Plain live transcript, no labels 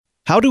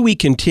How do we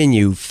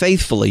continue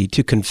faithfully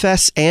to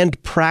confess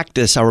and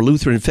practice our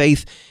Lutheran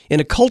faith in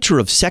a culture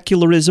of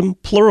secularism,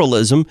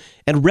 pluralism,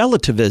 and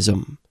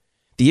relativism?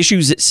 The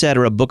Issues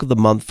Etc. Book of the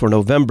Month for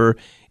November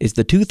is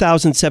the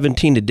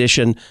 2017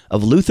 edition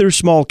of Luther's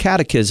Small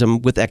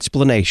Catechism with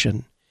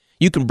Explanation.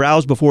 You can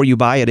browse before you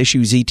buy at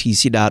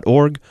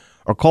issuesetc.org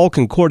or call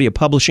Concordia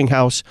Publishing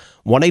House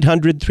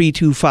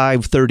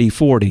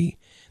 1-800-325-3040.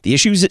 The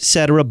Issues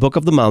Etc. Book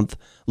of the Month,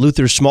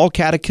 Luther's Small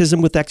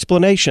Catechism with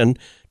Explanation,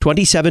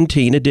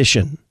 2017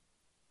 edition.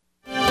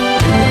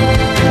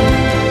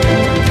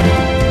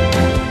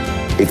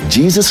 If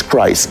Jesus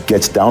Christ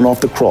gets down off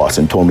the cross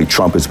and told me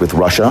Trump is with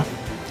Russia,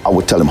 I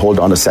would tell him, hold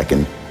on a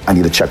second, I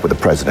need to check with the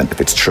president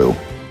if it's true.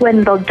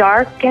 When the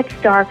dark gets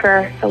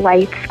darker, the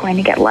light's going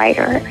to get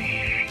lighter.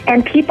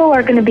 And people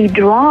are going to be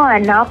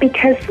drawn, not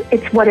because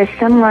it's what is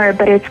similar,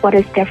 but it's what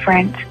is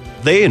different.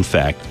 They, in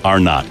fact, are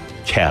not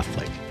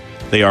Catholic.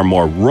 They are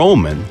more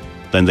Roman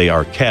than they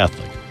are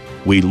Catholic.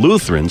 We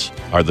Lutherans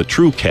are the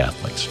true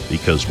Catholics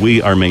because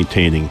we are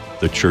maintaining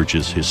the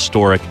Church's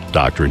historic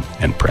doctrine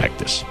and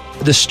practice.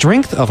 The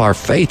strength of our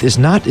faith is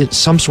not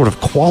some sort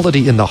of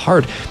quality in the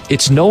heart.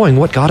 It's knowing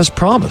what God has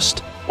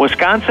promised.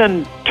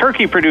 Wisconsin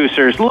turkey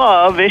producers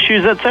love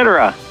Issues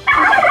Etc.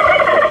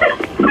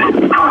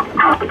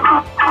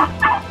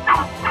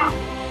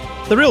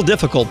 The real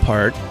difficult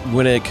part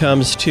when it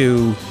comes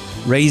to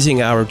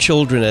raising our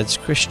children as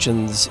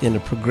Christians in a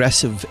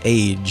progressive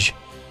age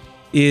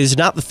is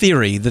not the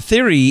theory. The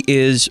theory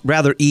is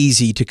rather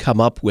easy to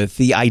come up with,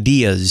 the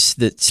ideas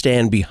that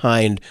stand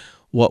behind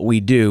what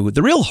we do.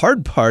 The real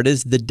hard part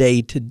is the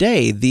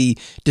day-to-day, the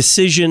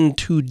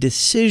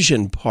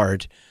decision-to-decision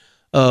part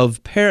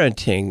of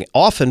parenting.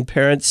 Often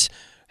parents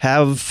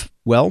have,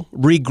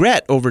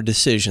 regret over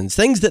decisions,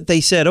 things that they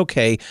said,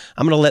 okay,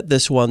 I'm going to let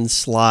this one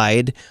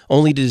slide,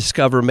 only to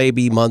discover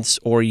maybe months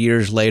or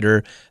years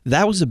later,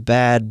 that was a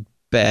bad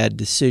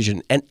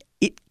decision. And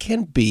it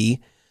can be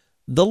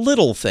the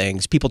little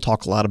things. People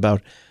talk a lot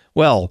about,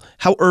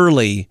 how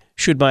early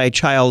should my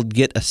child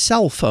get a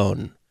cell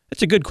phone?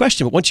 That's a good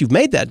question, but once you've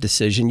made that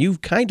decision,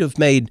 you've kind of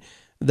made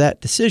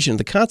that decision.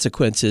 The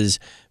consequences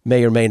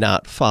may or may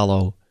not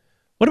follow.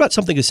 What about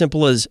something as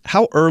simple as,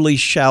 how early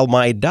shall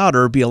my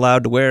daughter be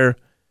allowed to wear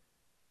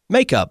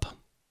makeup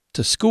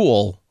to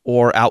school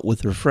or out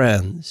with her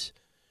friends?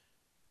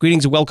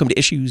 Greetings and welcome to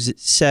Issues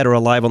Etc.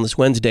 live on this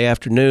Wednesday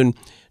afternoon,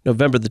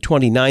 November the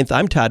 29th.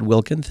 I'm Todd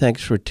Wilkin.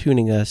 Thanks for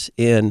tuning us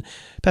in.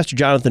 Pastor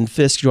Jonathan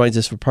Fisk joins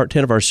us for part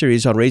 10 of our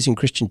series on raising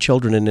Christian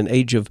children in an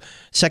age of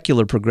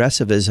secular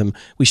progressivism.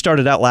 We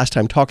started out last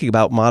time talking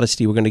about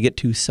modesty. We're going to get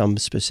to some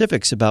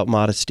specifics about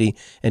modesty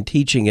and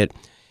teaching it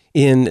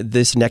in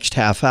this next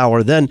half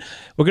hour. Then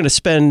we're going to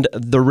spend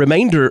the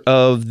remainder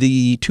of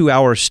the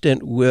 2-hour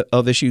stint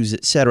of Issues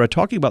Etc.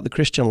 talking about the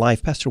Christian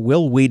life. Pastor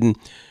Will Whedon,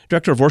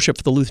 Director of Worship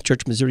for the Lutheran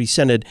Church Missouri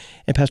Synod,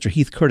 and Pastor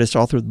Heath Curtis,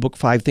 author of the book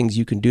 5 Things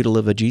You Can Do to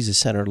Live a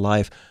Jesus-Centered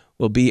Life,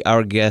 will be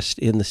our guest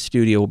in the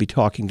studio. We'll be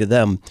talking to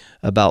them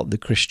about the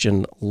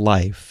Christian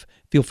life.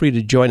 Feel free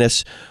to join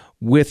us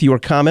with your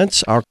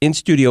comments. Our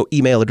in-studio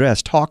email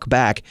address,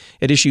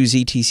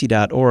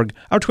 talkback@issuesetc.org.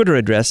 Our Twitter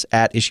address,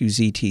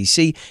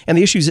 @issuesetc. And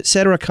the Issues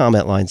Etc.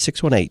 comment line,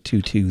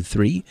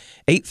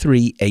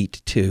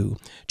 618-223-8382.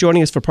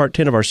 Joining us for part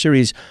 10 of our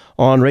series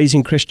on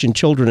raising Christian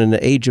children in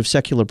the age of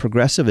secular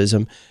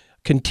progressivism,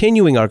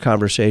 continuing our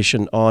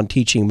conversation on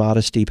teaching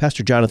modesty,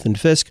 Pastor Jonathan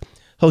Fisk,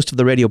 host of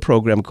the radio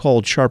program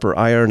called Sharper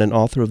Iron and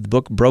author of the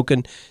book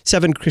Broken,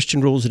 7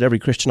 Christian Rules that Every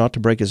Christian Ought to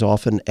Break as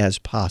Often as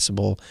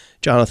Possible.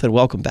 Jonathan,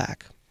 welcome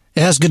back.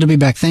 Yeah, it's good to be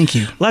back. Thank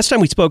you. Last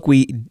time we spoke,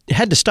 we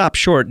had to stop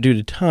short due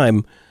to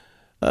time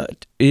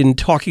in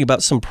talking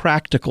about some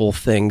practical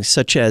things,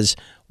 such as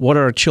what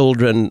our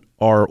children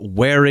are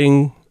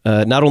wearing,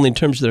 not only in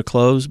terms of their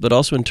clothes, but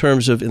also in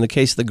terms of, in the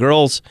case of the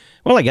girls,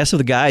 I guess of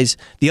the guys,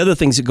 the other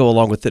things that go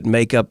along with it,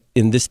 makeup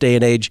in this day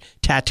and age,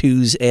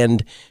 tattoos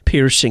and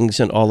piercings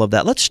and all of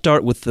that. Let's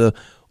start with the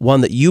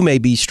one that you may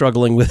be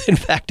struggling with, in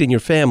fact, in your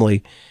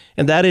family,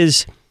 and that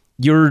is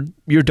your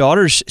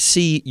daughters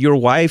see your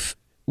wife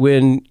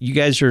when you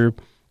guys are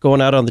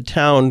going out on the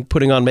town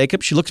putting on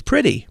makeup. She looks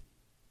pretty.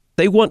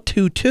 They want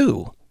to,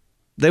 too.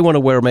 They want to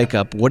wear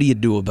makeup. What do you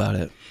do about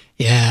it?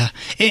 Yeah,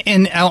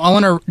 and I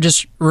want to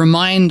just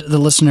remind the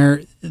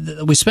listener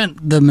that we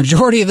spent the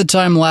majority of the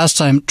time last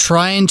time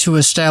trying to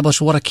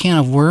establish what a can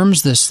of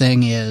worms this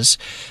thing is.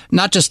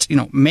 Not just,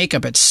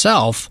 makeup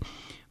itself,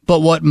 but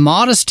what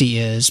modesty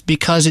is,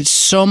 because it's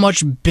so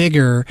much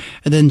bigger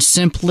than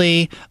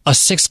simply a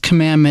Sixth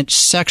Commandment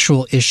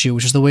sexual issue,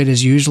 which is the way it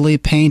is usually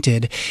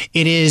painted.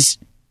 It is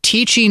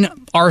teaching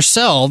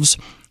ourselves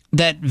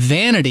that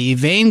vanity,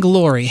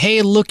 vainglory,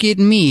 hey, look at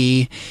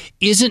me,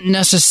 isn't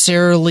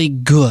necessarily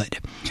good.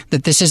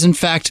 That this is, in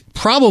fact,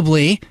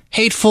 probably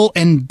hateful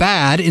and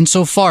bad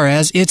insofar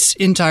as it's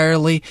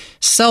entirely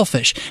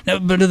selfish. Now,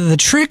 but the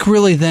trick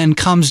really then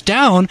comes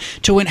down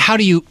to how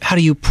do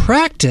you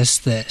practice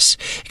this?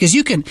 Because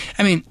you can,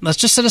 let's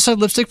just set aside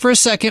lipstick for a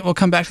second. We'll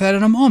come back to that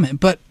in a moment.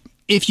 But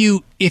if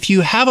you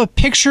have a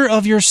picture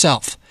of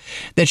yourself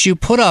that you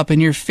put up in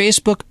your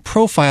Facebook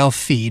profile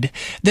feed,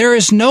 there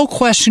is no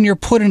question you're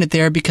putting it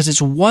there because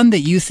it's one that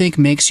you think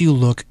makes you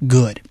look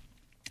good.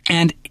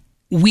 And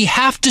we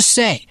have to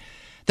say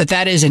that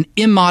that is an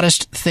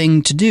immodest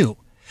thing to do.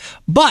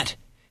 But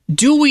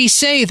do we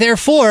say,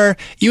 therefore,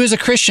 you as a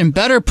Christian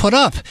better put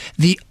up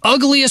the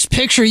ugliest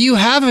picture you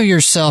have of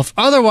yourself,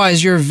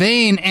 otherwise you're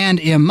vain and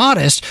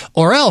immodest,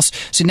 or else?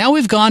 See, now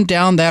we've gone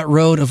down that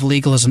road of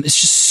legalism.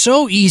 It's just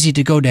so easy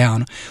to go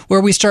down,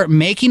 where we start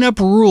making up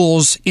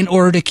rules in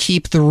order to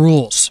keep the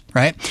rules,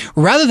 right?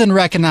 Rather than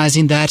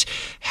recognizing that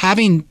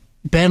having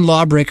been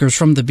lawbreakers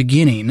from the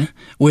beginning,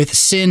 with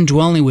sin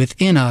dwelling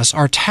within us,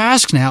 our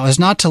task now is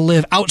not to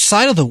live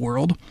outside of the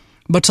world,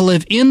 but to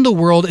live in the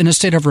world in a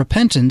state of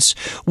repentance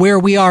where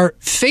we are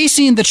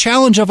facing the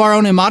challenge of our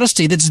own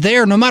immodesty that's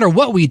there no matter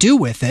what we do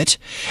with it,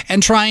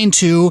 and trying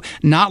to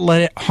not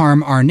let it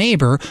harm our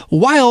neighbor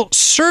while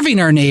serving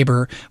our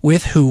neighbor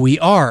with who we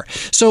are.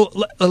 So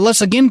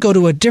let's again go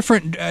to a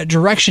different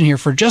direction here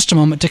for just a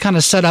moment to kind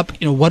of set up,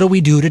 what do we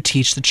do to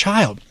teach the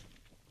child?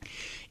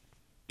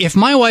 If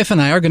my wife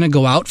and I are going to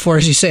go out for,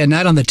 as you say, a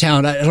night on the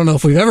town, I don't know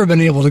if we've ever been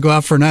able to go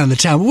out for a night on the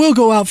town, but we'll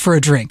go out for a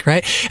drink,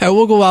 right?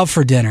 We'll go out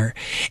for dinner.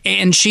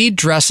 And she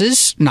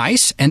dresses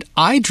nice and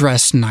I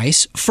dress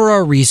nice for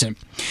a reason.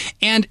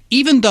 And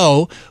even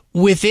though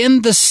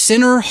within the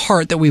sinner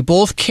heart that we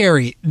both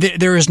carry,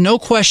 there is no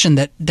question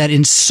that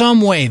in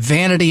some way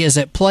vanity is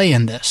at play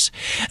in this.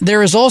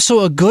 There is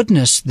also a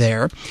goodness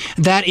there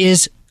that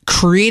is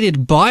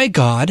created by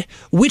God,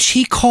 which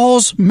he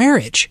calls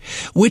marriage,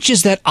 which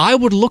is that I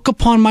would look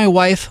upon my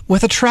wife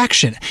with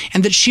attraction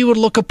and that she would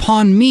look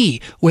upon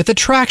me with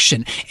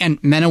attraction.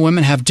 And men and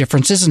women have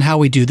differences in how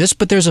we do this,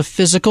 but there's a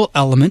physical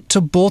element to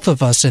both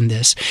of us in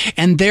this.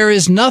 And there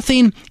is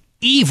nothing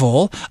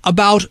evil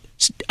about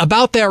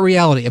that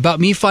reality, about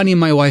me finding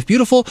my wife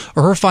beautiful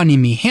or her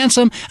finding me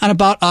handsome, and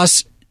about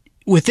us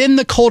within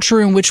the culture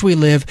in which we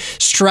live,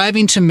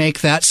 striving to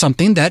make that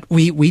something that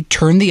we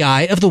turn the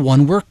eye of the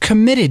one we're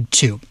committed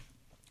to.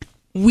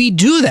 We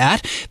do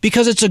that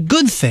because it's a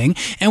good thing,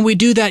 and we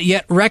do that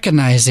yet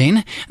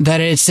recognizing that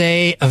it's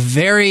a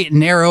very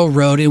narrow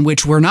road in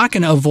which we're not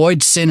going to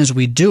avoid sin as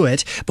we do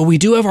it, but we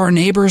do have our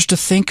neighbors to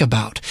think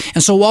about.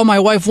 And so while my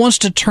wife wants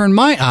to turn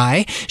my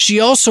eye, she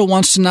also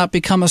wants to not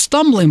become a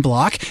stumbling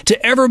block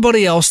to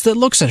everybody else that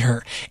looks at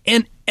her.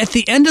 And at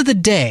the end of the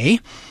day,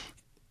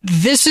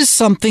 this is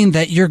something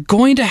that you're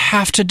going to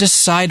have to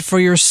decide for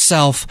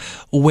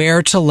yourself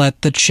where to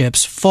let the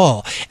chips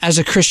fall. As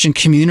a Christian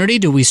community,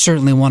 do we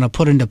certainly want to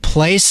put into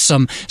place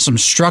some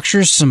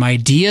structures, some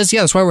ideas? Yeah,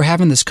 that's why we're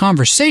having this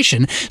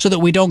conversation, so that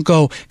we don't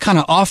go kind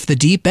of off the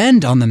deep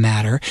end on the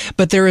matter.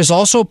 But there is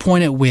also a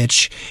point at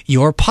which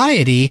your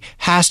piety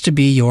has to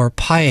be your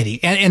piety.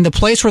 And the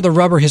place where the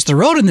rubber hits the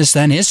road in this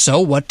then is, so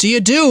what do you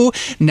do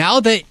now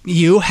that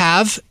you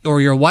have,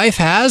 or your wife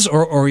has,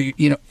 or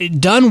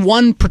done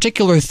one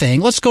particular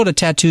thing? Let's go to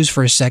tattoos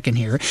for a second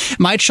here.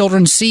 My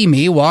children see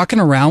me walking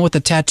around with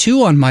a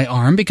tattoo on my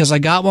arm because I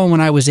got one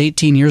when I was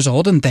 18 years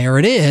old, and there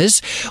it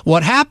is.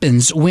 What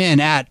happens when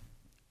at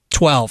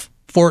 12,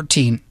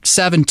 14,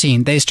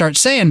 17, they start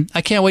saying,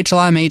 I can't wait till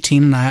I'm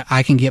 18 and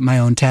I can get my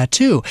own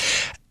tattoo?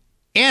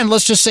 And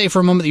let's just say for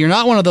a moment that you're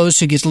not one of those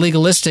who gets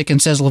legalistic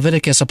and says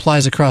Leviticus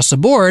applies across the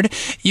board.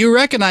 You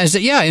recognize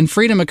that, yeah, in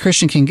freedom a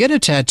Christian can get a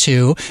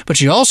tattoo,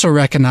 but you also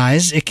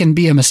recognize it can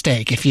be a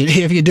mistake if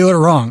you do it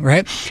wrong,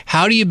 right?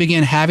 How do you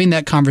begin having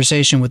that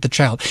conversation with the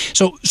child?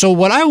 So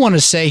what I want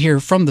to say here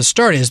from the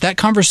start is that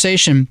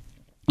conversation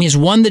is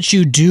one that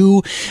you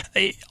do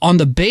on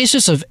the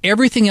basis of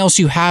everything else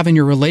you have in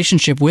your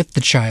relationship with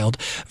the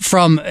child,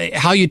 from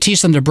how you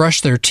teach them to brush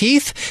their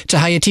teeth to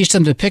how you teach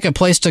them to pick a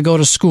place to go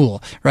to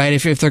school, right?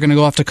 If they're going to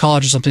go off to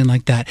college or something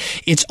like that.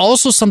 It's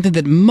also something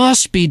that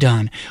must be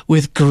done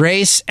with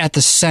grace at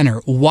the center.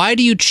 Why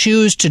do you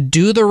choose to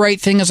do the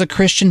right thing as a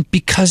Christian?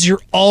 Because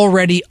you're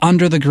already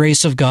under the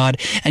grace of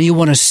God and you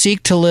want to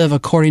seek to live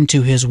according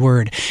to his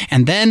word.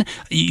 And then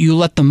you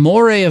let the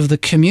moray of the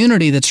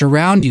community that's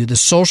around you, the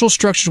social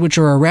structures which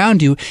are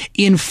around you,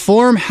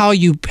 inform how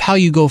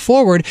you go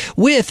forward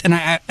with, and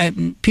I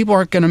people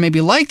aren't going to maybe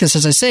like this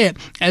as I say it,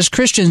 as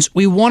Christians,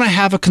 we want to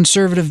have a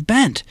conservative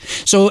bent.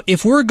 So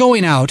if we're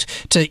going out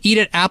to eat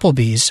at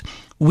Applebee's,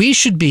 we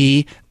should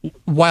be,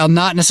 while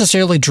not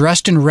necessarily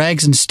dressed in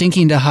rags and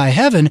stinking to high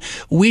heaven,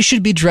 we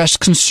should be dressed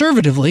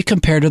conservatively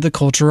compared to the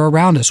culture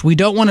around us. We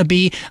don't want to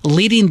be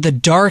leading the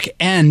dark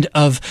end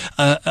of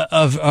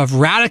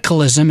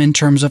radicalism in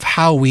terms of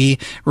how we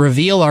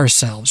reveal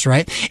ourselves,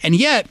 right? And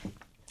yet,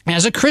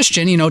 as a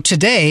Christian,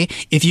 today,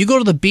 if you go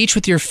to the beach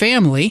with your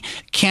family,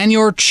 can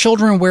your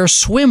children wear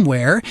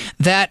swimwear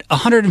that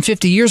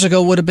 150 years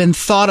ago would have been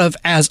thought of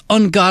as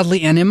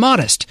ungodly and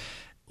immodest?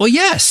 Well,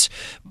 yes.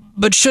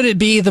 But should it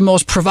be the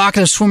most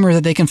provocative swimwear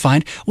that they can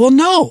find? Well,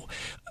 no.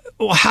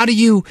 Well, how do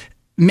you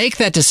make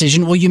that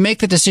decision? Well, you make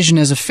the decision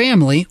as a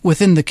family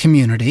within the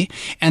community.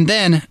 And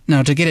then,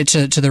 now to get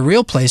it to the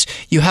real place,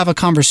 you have a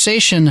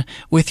conversation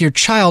with your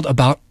child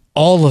about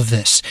all of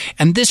this.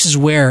 And this is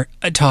where,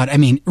 Todd,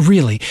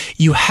 really,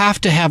 you have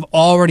to have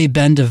already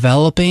been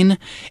developing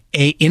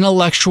a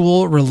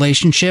intellectual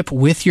relationship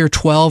with your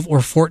 12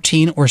 or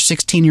 14 or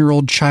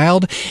 16-year-old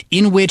child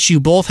in which you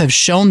both have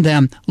shown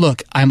them,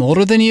 look, I'm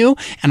older than you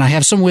and I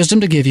have some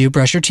wisdom to give you.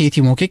 Brush your teeth.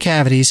 You won't get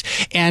cavities.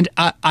 And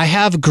I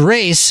have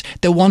grace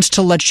that wants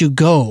to let you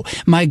go.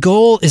 My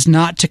goal is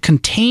not to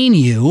contain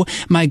you.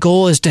 My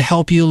goal is to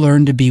help you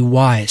learn to be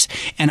wise.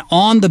 And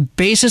on the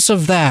basis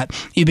of that,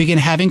 you begin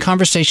having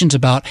conversations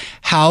about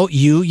how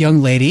you,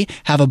 young lady,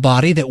 have a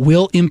body that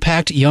will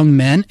impact young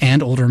men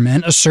and older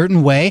men a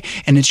certain way.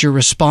 And it's your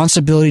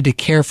responsibility to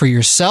care for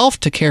yourself,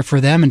 to care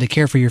for them, and to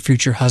care for your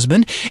future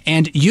husband.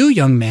 And you,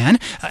 young man,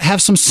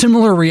 have some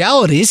similar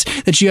realities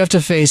that you have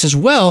to face as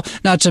well,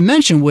 not to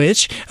mention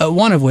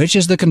one of which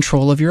is the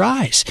control of your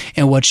eyes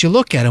and what you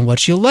look at and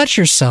what you let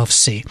yourself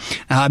see.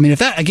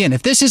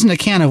 If this isn't a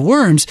can of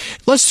worms,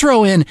 let's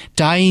throw in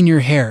dyeing your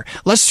hair.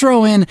 Let's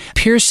throw in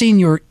piercing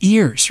your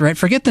ears, right?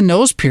 Forget the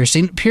nose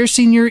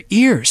piercing your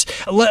ears.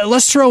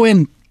 Let's throw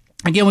in,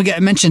 again, we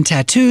mentioned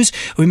tattoos.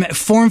 We met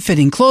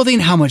form-fitting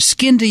clothing. How much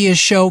skin do you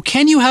show?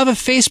 Can you have a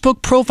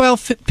Facebook profile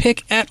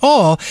pic at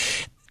all?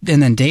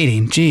 And then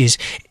dating. Geez.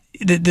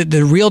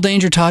 The real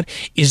danger, Todd,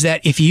 is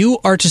that if you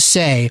are to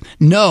say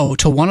no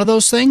to one of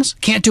those things,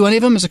 can't do any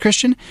of them as a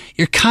Christian,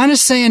 you're kind of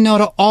saying no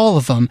to all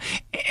of them.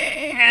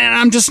 And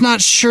I'm just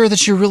not sure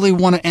that you really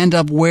want to end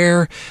up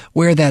where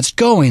that's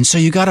going. So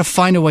you got to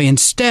find a way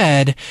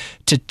instead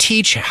to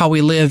teach how we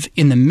live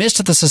in the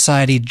midst of the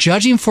society,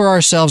 judging for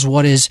ourselves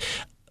what is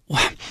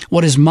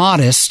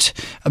modest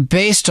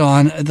based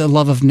on the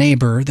love of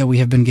neighbor that we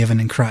have been given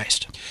in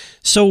Christ.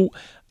 So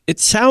it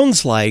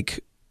sounds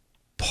like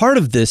part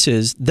of this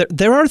is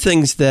there are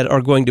things that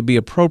are going to be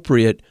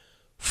appropriate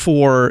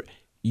for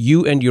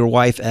you and your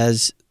wife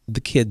as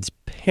the kids'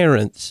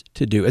 parents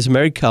to do. As a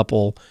married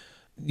couple,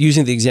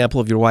 using the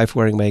example of your wife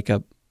wearing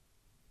makeup,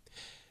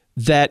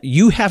 that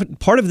you have,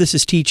 part of this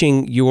is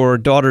teaching your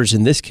daughters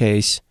in this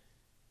case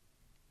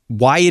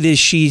why it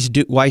is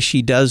why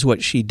she does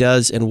what she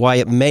does and why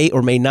it may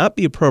or may not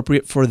be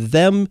appropriate for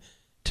them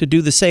to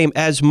do the same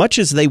as much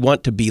as they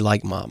want to be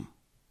like mom.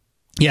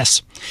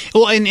 Yes.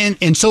 Well,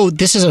 and so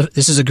this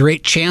is a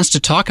great chance to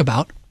talk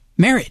about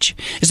marriage.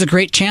 It's a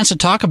great chance to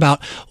talk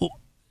about,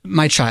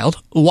 my child,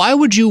 why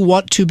would you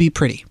want to be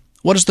pretty?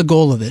 What is the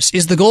goal of this?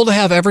 Is the goal to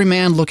have every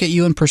man look at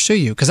you and pursue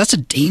you? Because that's a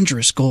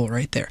dangerous goal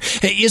right there.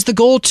 Is the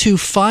goal to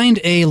find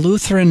a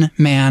Lutheran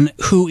man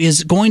who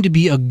is going to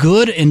be a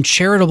good and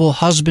charitable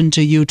husband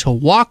to you, to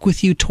walk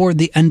with you toward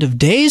the end of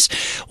days?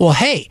 Well,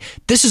 hey,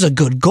 this is a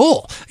good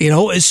goal.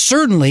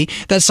 Certainly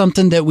that's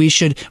something that we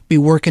should be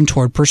working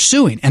toward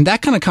pursuing. And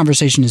that kind of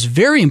conversation is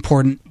very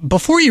important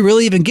before you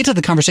really even get to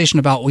the conversation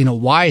about,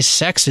 why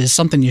sex is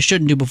something you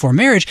shouldn't do before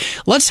marriage.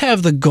 Let's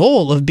have the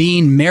goal of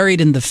being married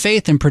in the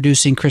faith and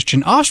producing Christian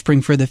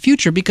offspring for the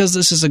future, because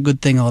this is a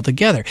good thing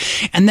altogether.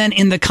 And then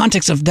in the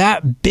context of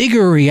that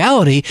bigger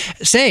reality,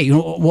 say,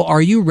 well,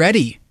 are you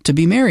ready to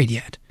be married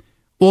yet?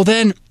 Well,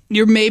 then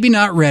you're maybe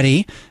not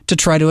ready to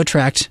try to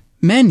attract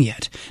men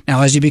yet.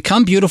 Now, as you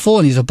become beautiful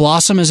and you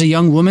blossom as a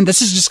young woman,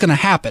 this is just going to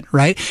happen,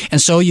 right? And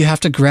so you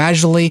have to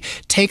gradually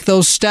take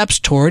those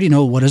steps toward,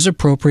 what is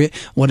appropriate,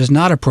 what is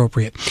not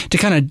appropriate. To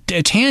kind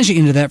of tangent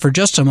into that for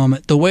just a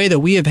moment, the way that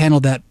we have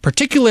handled that,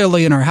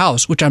 particularly in our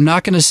house, which I'm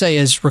not going to say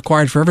is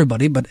required for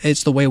everybody, but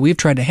it's the way we've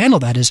tried to handle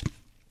that, is,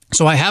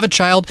 so I have a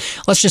child.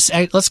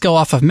 Let's go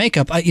off of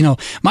makeup.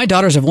 My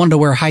daughters have wanted to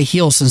wear high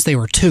heels since they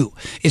were 2.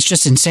 It's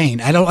just insane.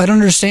 I don't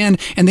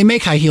understand. And they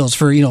make high heels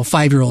for,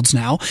 5-year-olds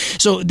now.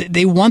 So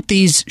they want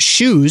these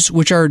shoes,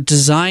 which are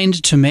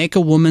designed to make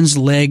a woman's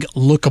leg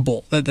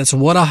lookable. That's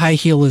what a high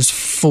heel is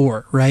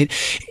for, right?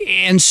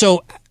 And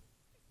so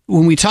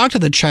when we talk to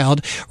the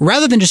child,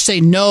 rather than just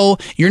say, no,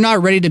 you're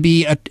not ready to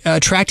be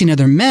attracting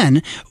other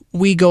men,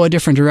 we go a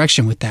different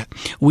direction with that.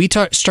 We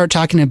start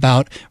talking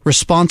about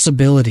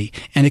responsibility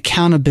and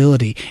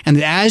accountability. And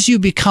that as you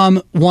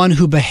become one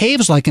who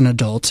behaves like an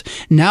adult,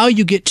 now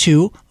you get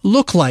to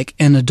look like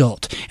an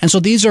adult. And so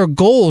these are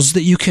goals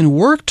that you can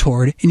work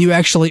toward and you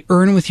actually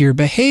earn with your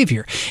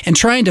behavior. And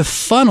trying to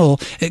funnel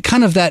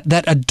kind of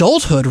that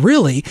adulthood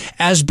really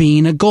as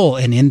being a goal.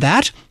 And in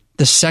that,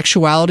 the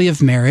sexuality of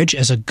marriage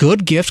as a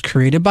good gift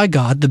created by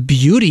God, the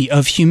beauty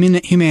of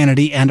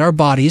humanity and our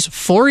bodies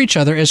for each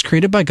other as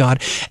created by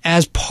God,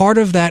 as part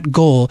of that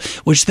goal,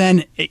 which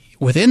then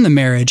within the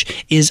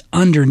marriage is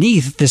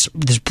underneath this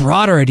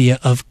broader idea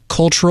of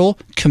cultural,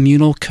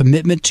 communal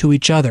commitment to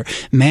each other.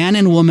 Man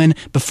and woman,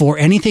 before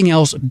anything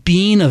else,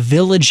 being a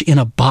village in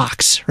a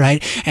box,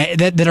 right?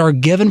 That are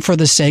given for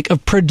the sake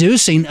of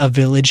producing a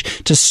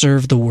village to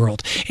serve the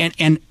world.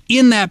 And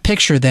in that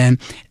picture, then,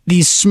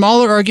 these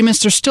smaller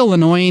arguments, they're still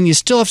annoying. You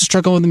still have to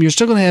struggle with them. You're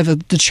still going to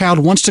have the child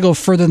wants to go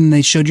further than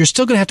they should. You're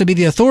still going to have to be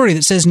the authority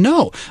that says,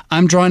 no,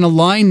 I'm drawing a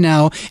line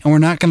now, and we're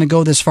not going to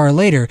go this far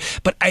later.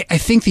 But I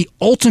think the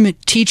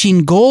ultimate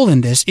teaching goal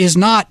in this is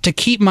not to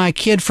keep my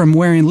kid from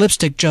wearing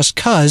lipstick just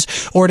 'cause,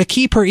 or to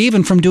keep her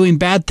even from doing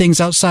bad things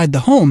outside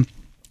the home.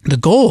 The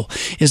goal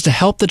is to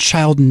help the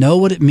child know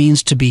what it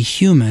means to be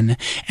human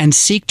and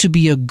seek to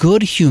be a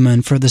good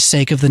human for the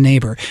sake of the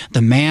neighbor,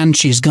 the man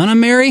she's going to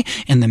marry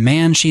and the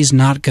man she's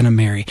not going to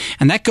marry.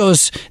 And that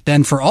goes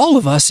then for all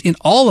of us in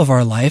all of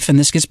our life, and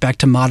this gets back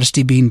to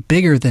modesty being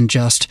bigger than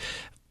just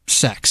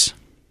sex.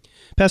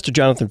 Pastor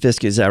Jonathan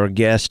Fisk is our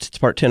guest. It's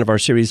part 10 of our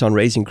series on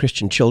raising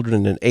Christian children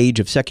in an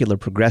age of secular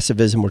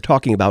progressivism. We're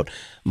talking about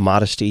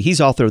modesty. He's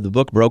author of the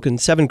book, Broken,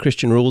 7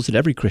 Christian Rules That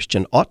Every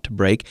Christian Ought to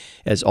Break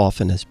as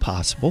Often as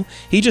Possible.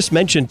 He just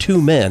mentioned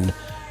 2 men,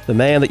 the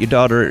man that your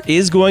daughter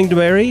is going to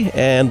marry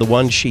and the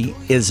one she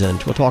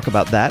isn't. We'll talk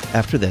about that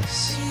after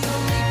this.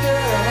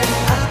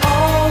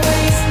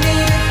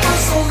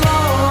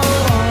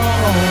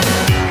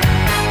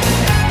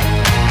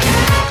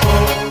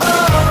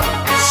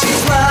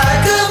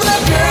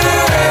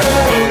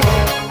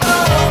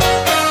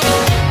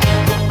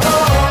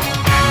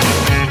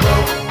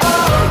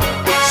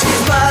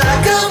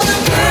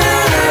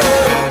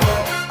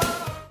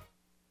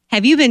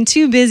 Have you been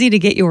too busy to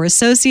get your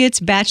associate's,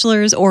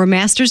 bachelor's, or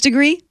master's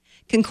degree?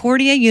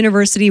 Concordia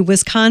University,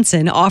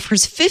 Wisconsin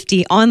offers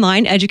 50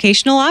 online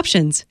educational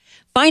options.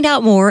 Find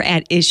out more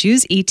at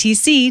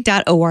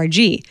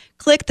issuesetc.org.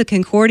 Click the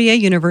Concordia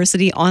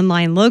University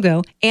online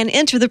logo and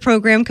enter the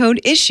program code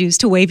ISSUES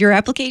to waive your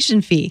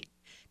application fee.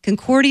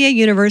 Concordia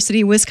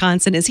University,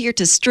 Wisconsin is here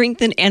to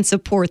strengthen and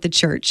support the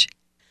church.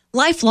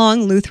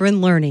 Lifelong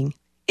Lutheran learning.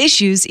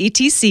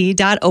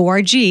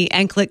 issuesetc.org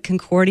and click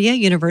Concordia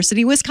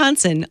University,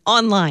 Wisconsin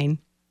online.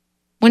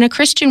 When a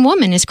Christian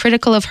woman is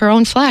critical of her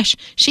own flesh,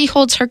 she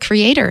holds her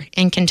Creator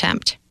in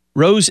contempt.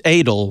 Rose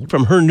Adel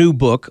from her new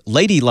book,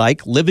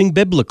 Ladylike, Living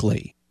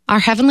Biblically. Our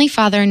Heavenly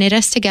Father knit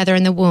us together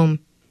in the womb.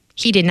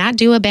 He did not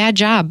do a bad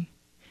job.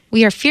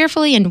 We are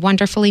fearfully and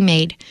wonderfully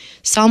made.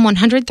 Psalm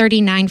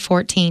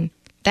 139:14.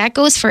 That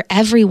goes for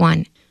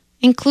everyone,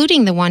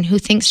 including the one who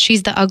thinks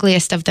she's the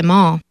ugliest of them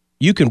all.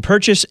 You can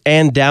purchase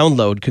and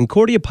download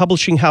Concordia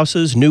Publishing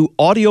House's new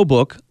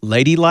audiobook,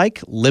 Ladylike,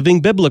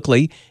 Living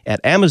Biblically, at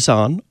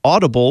Amazon,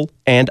 Audible,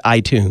 and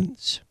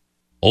iTunes.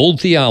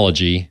 Old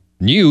theology,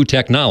 new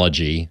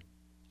technology.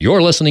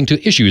 You're listening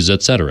to Issues,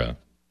 Etc.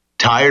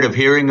 Tired of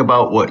hearing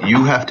about what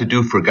you have to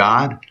do for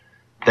God?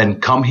 Then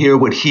come hear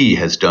what He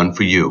has done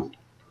for you.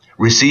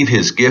 Receive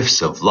His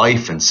gifts of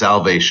life and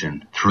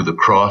salvation through the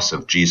cross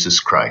of Jesus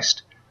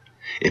Christ.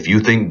 If you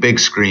think big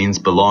screens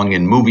belong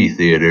in movie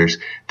theaters,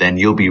 then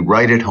you'll be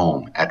right at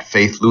home at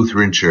Faith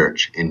Lutheran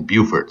Church in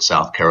Beaufort,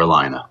 South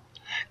Carolina.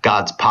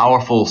 God's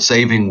powerful,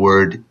 saving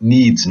word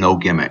needs no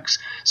gimmicks,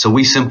 so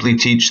we simply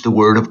teach the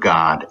Word of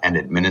God and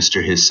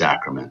administer His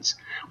sacraments.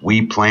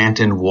 We plant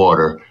and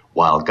water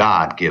while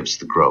God gives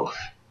the growth.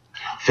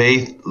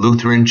 Faith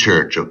Lutheran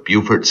Church of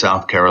Beaufort,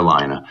 South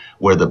Carolina,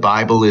 where the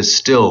Bible is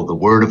still the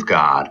Word of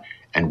God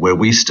and where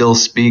we still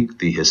speak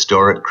the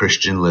historic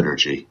Christian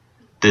liturgy.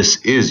 This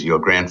is your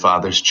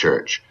grandfather's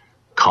church.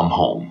 Come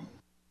home.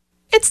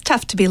 It's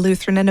tough to be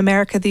Lutheran in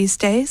America these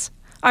days.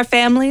 Our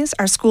families,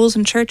 our schools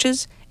and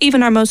churches,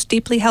 even our most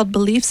deeply held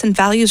beliefs and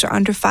values are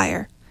under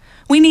fire.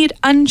 We need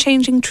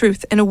unchanging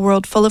truth in a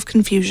world full of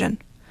confusion.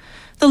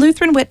 The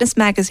Lutheran Witness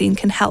magazine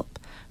can help.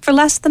 For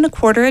less than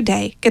 $0.25 a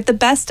day, get the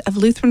best of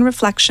Lutheran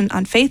reflection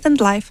on faith and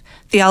life,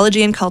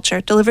 theology and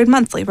culture, delivered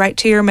monthly right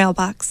to your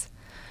mailbox.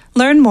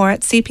 Learn more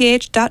at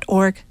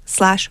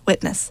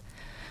cph.org/witness.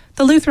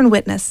 The Lutheran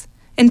Witness,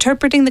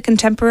 interpreting the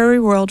contemporary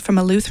world from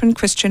a Lutheran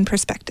Christian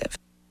perspective.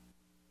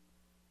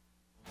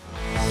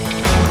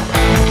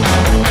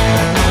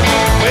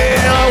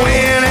 Well, I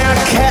went out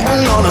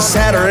catting on a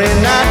Saturday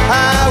night.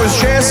 I was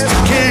dressed to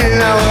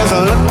kill, I was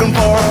looking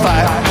for a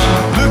fight.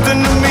 Looked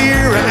in the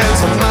mirror and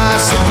to my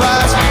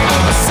surprise,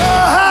 I saw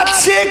a hot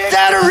chick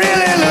that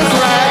really looked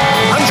right.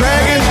 I'm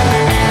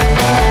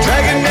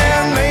dragging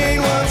down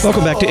Main One.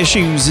 Welcome back to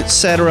Issues,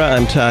 Etc.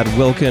 I'm Todd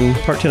Wilkin,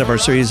 part 10 of our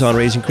series on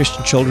raising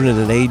Christian children in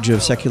an age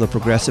of secular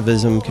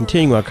progressivism,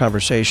 continuing our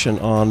conversation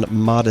on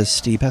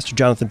modesty. Pastor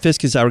Jonathan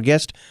Fisk is our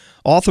guest,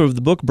 author of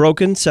the book,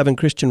 Broken, 7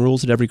 Christian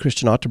Rules That Every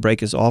Christian Ought to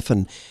Break as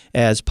Often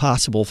as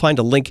Possible. Find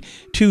a link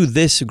to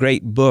this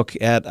great book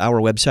at our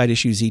website,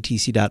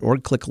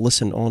 issuesetc.org. Click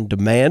Listen on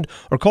Demand,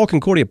 or call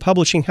Concordia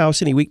Publishing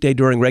House any weekday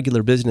during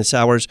regular business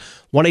hours,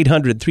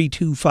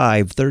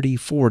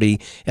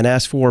 1-800-325-3040, and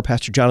ask for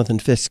Pastor Jonathan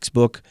Fisk's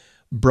book,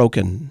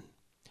 Broken.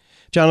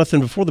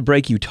 Jonathan, before the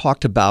break, you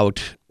talked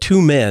about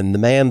 2 men, the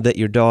man that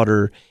your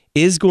daughter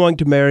is going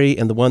to marry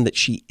and the one that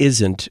she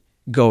isn't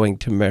going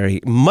to marry.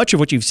 Much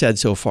of what you've said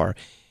so far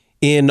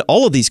in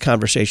all of these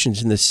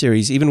conversations in this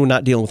series, even when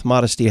not dealing with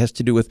modesty, has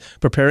to do with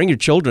preparing your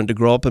children to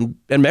grow up and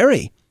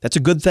marry. That's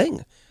a good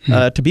thing,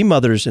 to be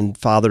mothers and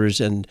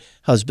fathers and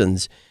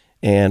husbands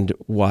and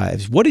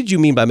wives. What did you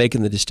mean by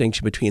making the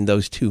distinction between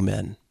those 2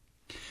 men?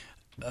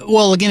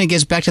 Well, again, it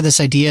gets back to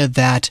this idea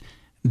that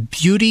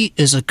beauty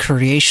is a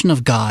creation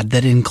of God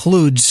that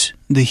includes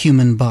the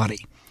human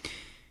body,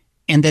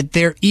 and that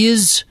there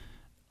is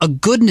a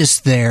goodness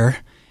there,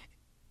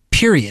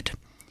 period.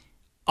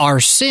 Our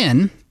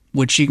sin,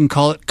 which you can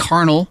call it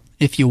carnal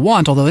if you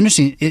want, although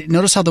interesting,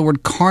 notice how the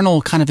word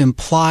carnal kind of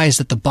implies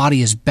that the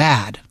body is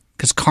bad.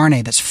 because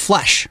carne, that's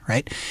flesh,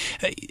 right?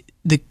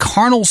 The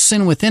carnal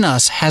sin within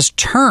us has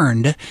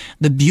turned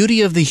the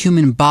beauty of the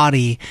human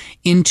body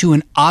into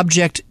an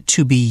object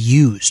to be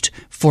used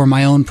for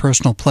my own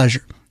personal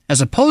pleasure,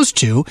 as opposed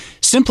to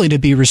simply to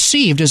be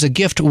received as a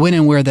gift when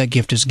and where that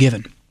gift is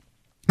given.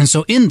 And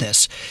so in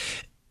this,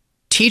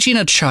 teaching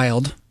a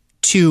child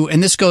to,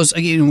 and this goes,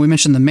 again, we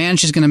mentioned the man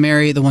she's going to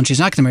marry, the one she's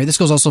not going to marry. This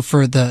goes also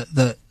for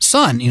the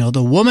son,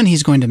 the woman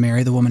he's going to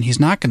marry, the woman he's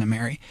not going to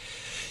marry,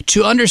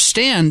 to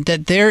understand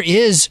that there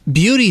is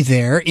beauty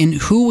there in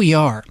who we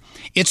are.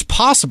 It's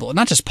possible,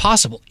 not just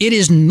possible, it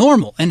is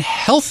normal and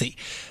healthy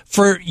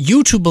for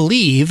you to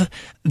believe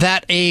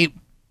that a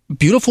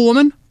beautiful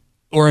woman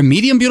or a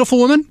medium beautiful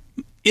woman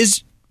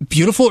is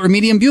beautiful or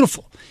medium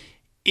beautiful.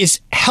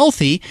 It's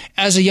healthy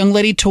as a young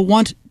lady to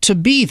want to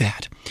be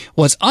that.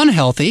 What's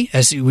unhealthy,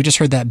 as we just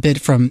heard that bit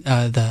from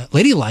the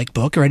Ladylike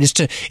book, right,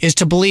 is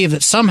to believe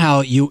that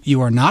somehow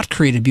you are not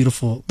created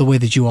beautiful the way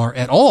that you are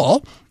at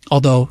all.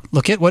 Although,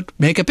 look at what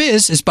makeup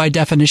is by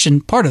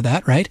definition part of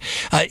that, right?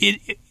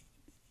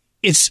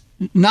 It's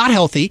not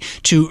healthy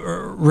to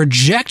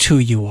reject who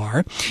you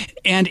are,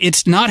 and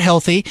it's not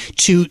healthy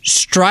to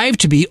strive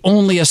to be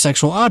only a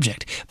sexual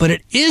object. But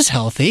it is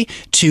healthy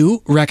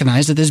to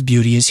recognize that this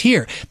beauty is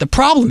here. The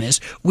problem is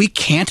we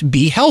can't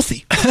be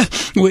healthy.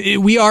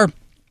 We are,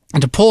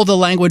 and to pull the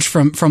language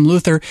from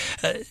Luther,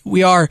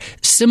 we are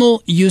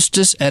simul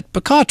justus et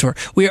peccator.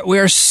 We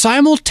are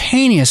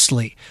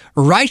simultaneously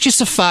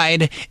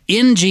righteousified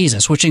in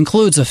Jesus, which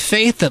includes a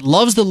faith that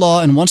loves the law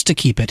and wants to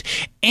keep it,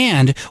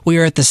 and we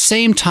are at the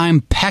same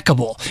time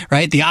peccable,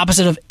 right? The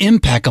opposite of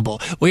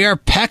impeccable. We are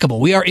peccable.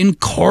 We are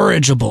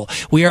incorrigible.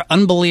 We are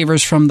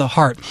unbelievers from the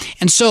heart.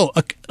 And so,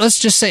 let's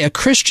just say a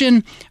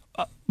Christian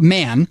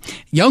man,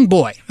 young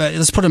boy,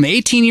 let's put him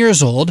 18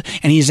 years old,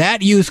 and he's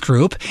at youth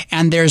group,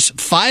 and there's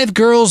 5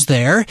 girls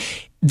there.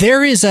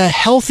 There is a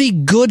healthy,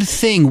 good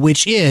thing,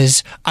 which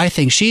is, I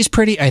think she's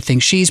pretty, I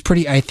think she's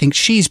pretty, I think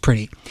she's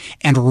pretty.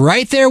 And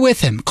right there with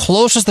him,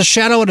 close as the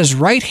shadow at his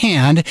right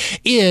hand,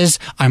 is,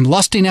 I'm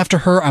lusting after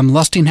her, I'm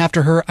lusting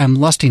after her, I'm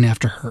lusting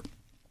after her.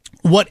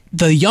 What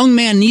the young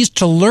man needs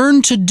to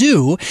learn to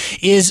do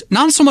is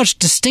not so much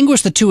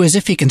distinguish the two as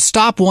if he can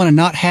stop one and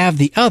not have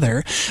the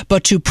other,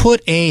 but to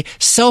put a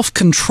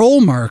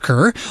self-control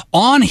marker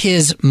on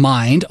his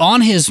mind,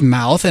 on his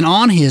mouth, and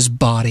on his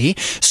body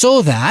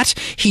so that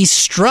he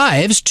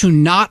strives to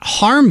not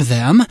harm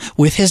them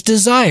with his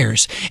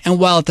desires.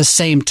 And while at the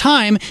same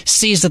time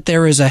sees that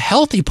there is a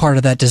healthy part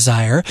of that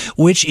desire,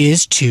 which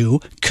is to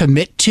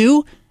commit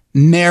to,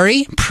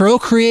 marry,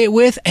 procreate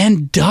with,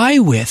 and die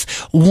with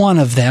one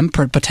of them,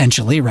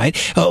 potentially, right?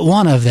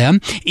 One of them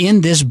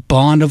in this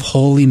bond of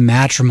holy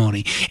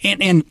matrimony.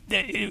 And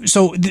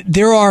so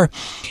there are,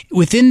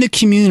 within the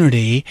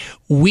community,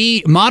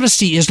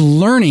 modesty is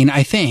learning,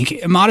 I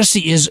think,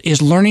 modesty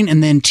is learning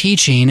and then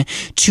teaching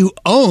to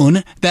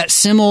own that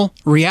simul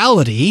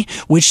reality,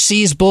 which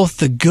sees both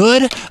the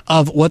good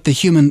of what the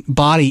human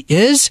body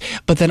is,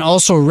 but then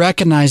also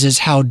recognizes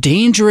how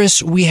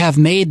dangerous we have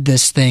made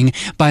this thing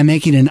by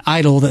making an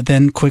idol that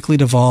then quickly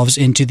devolves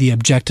into the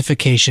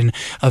objectification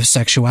of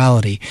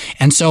sexuality.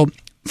 And so,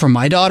 for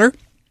my daughter,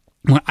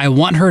 I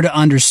want her to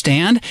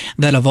understand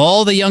that of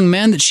all the young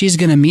men that she's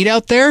going to meet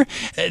out there,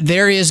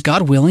 there is,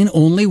 God willing,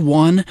 only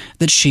one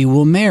that she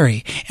will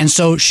marry. And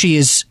so she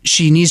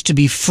needs to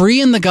be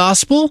free in the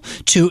gospel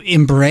to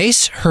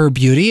embrace her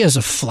beauty as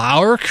a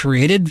flower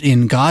created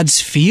in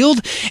God's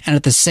field. And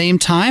at the same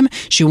time,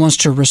 she wants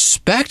to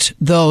respect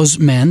those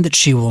men that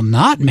she will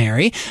not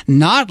marry,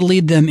 not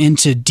lead them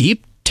into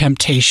deep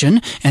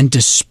temptation and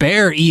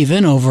despair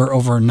even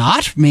over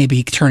not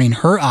maybe turning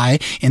her eye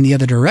in the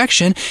other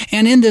direction,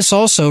 and in this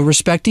also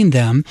respecting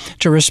them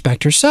to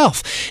respect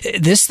herself.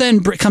 This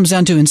then comes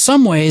down to, in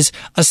some ways,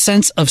 a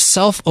sense of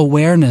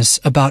self-awareness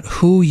about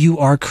who you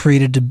are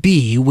created to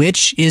be,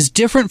 which is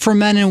different for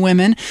men and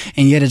women,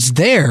 and yet it's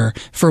there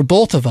for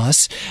both of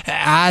us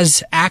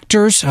as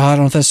actors, I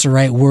don't know if that's the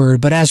right word,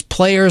 but as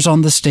players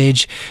on the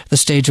stage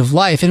of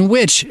life, in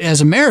which,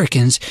 as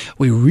Americans,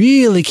 we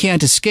really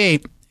can't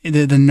escape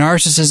the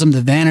narcissism,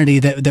 the vanity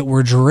that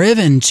we're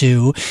driven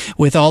to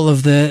with all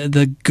of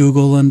the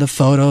Google and the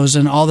photos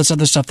and all this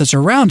other stuff that's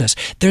around us.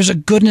 There's a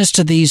goodness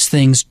to these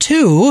things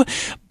too,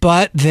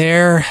 but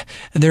they're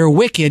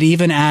wicked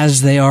even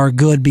as they are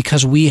good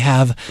because we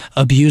have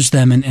abused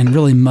them and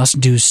really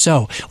must do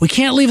so. We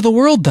can't leave the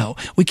world though.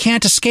 We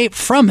can't escape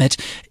from it.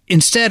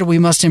 Instead, we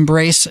must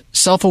embrace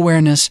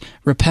self-awareness,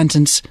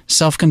 repentance,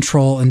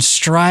 self-control, and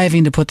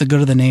striving to put the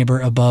good of the neighbor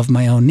above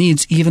my own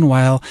needs, even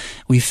while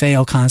we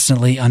fail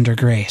constantly under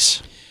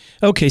grace.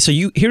 Okay, so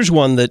here's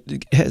one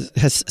that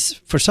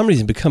has for some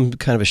reason become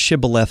kind of a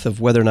shibboleth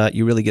of whether or not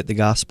you really get the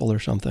gospel or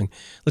something.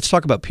 Let's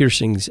talk about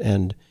piercings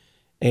and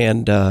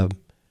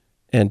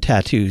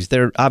tattoos.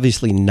 They're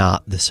obviously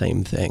not the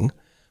same thing,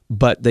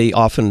 but they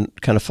often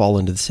kind of fall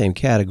into the same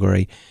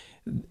category.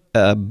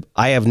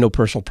 I have no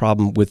personal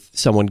problem with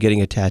someone getting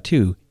a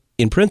tattoo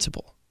in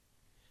principle,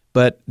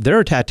 but there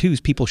are tattoos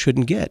people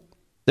shouldn't get.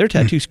 There are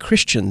tattoos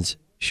Christians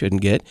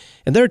shouldn't get,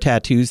 and there are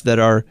tattoos that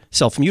are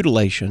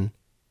self-mutilation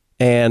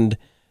and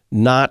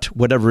not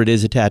whatever it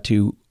is a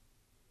tattoo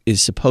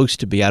is supposed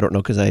to be. I don't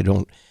know because I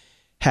don't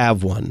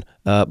have one.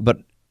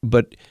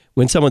 But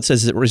when someone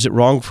says, is it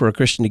wrong for a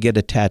Christian to get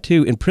a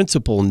tattoo? In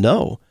principle,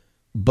 no.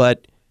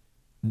 But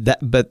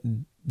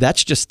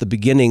that's just the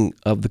beginning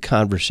of the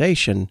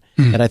conversation.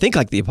 And I think,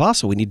 like the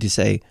apostle, we need to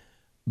say,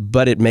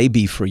 but it may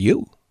be for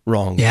you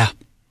wrong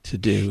to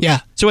do. Yeah.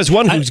 So as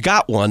one who's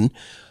got one,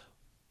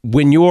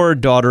 when your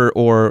daughter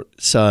or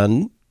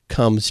son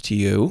comes to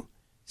you,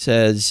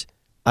 says,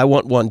 I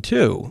want one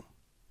too,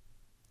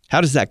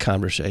 how does that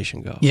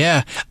conversation go?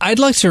 Yeah. I'd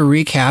like to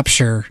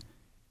recapture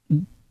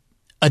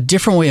a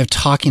different way of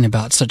talking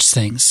about such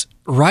things.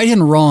 Right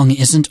and wrong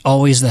isn't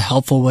always the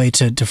helpful way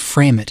to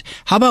frame it.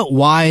 How about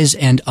wise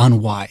and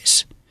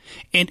unwise?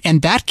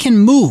 And that can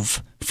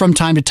move from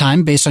time to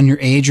time based on your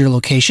age, your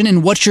location,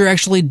 and what you're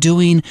actually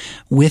doing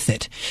with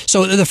it.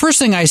 So the first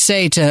thing I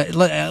say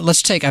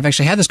I've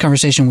actually had this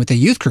conversation with a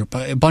youth group,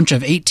 a bunch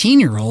of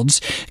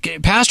 18-year-olds.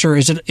 Pastor,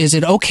 is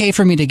it okay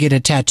for me to get a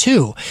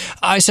tattoo?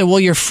 I said,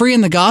 well, you're free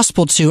in the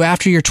gospel to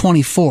after you're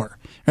 24.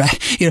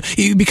 Right?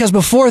 Because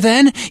before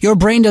then, your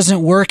brain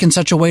doesn't work in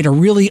such a way to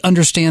really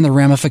understand the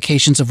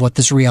ramifications of what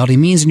this reality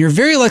means, and you're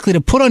very likely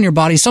to put on your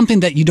body something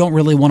that you don't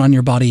really want on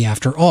your body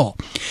after all.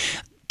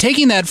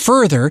 Taking that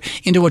further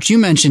into what you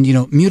mentioned,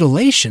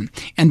 mutilation,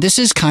 and this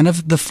is kind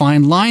of the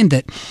fine line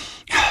that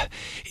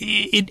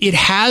it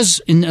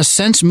has, in a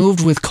sense,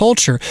 moved with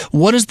culture.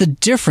 What is the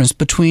difference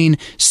between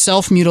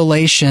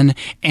self-mutilation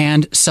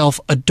and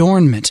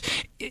self-adornment?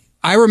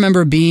 I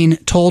remember being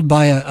told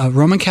by a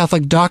Roman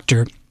Catholic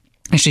doctor,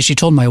 actually, she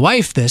told my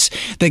wife this,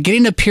 that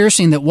getting a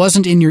piercing that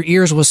wasn't in your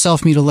ears was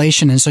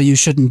self-mutilation, and so you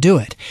shouldn't do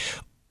it.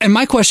 And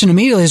my question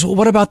immediately is, well,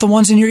 what about the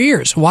ones in your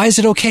ears? Why is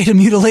it okay to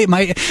mutilate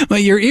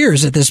your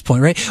ears at this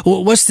point, right?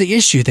 Well, what's the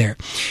issue there?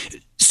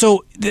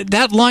 So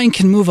that line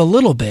can move a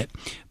little bit,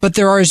 but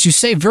there are, as you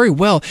say very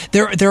well,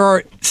 there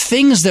are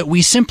things that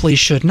we simply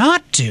should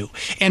not do.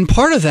 And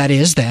part of that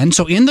is then,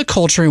 so in the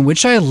culture in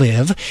which I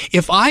live,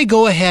 if I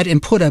go ahead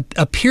and put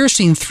a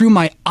piercing through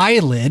my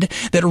eyelid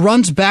that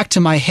runs back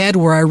to my head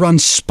where I run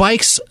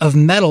spikes of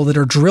metal that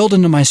are drilled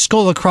into my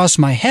skull across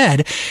my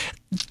head,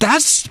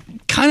 that's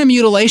kind of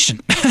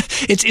mutilation.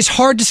 It's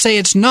hard to say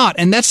it's not.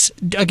 And that's,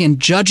 again,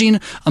 judging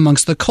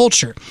amongst the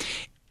culture.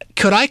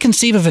 Could I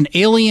conceive of an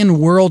alien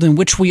world in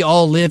which we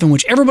all live, in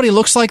which everybody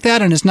looks like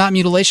that and it's not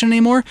mutilation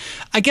anymore?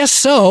 I guess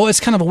so. It's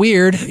kind of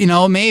weird,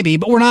 maybe,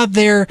 but we're not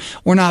there.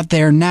 We're not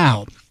there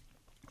now.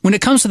 When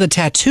it comes to the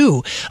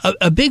tattoo,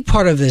 a big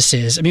part of this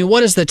is,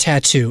 what is the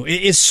tattoo?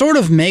 It's sort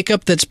of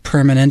makeup that's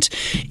permanent.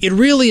 It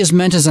really is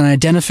meant as an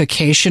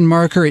identification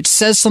marker. It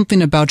says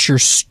something about your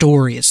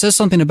story. It says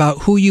something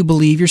about who you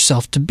believe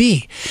yourself to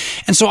be.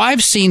 And so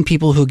I've seen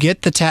people who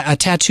get a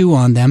tattoo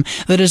on them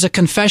that is a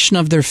confession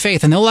of their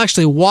faith, and they'll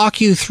actually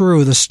walk you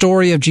through the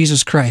story of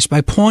Jesus Christ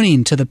by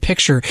pointing to the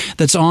picture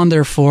that's on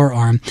their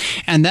forearm.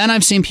 And then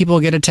I've seen people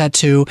get a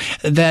tattoo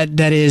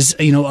that is,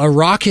 a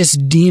raucous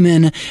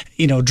demon,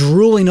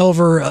 drooling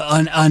over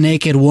a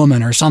naked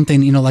woman or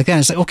something, like that.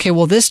 It's like, okay,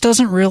 well, this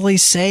doesn't really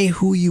say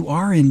who you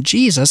are in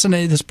Jesus, and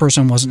this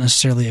person wasn't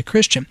necessarily a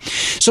Christian.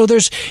 So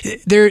with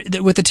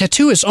the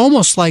tattoo, it's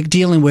almost like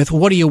dealing with,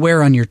 what do you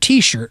wear on your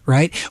T-shirt,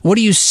 right? What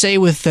do you say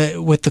with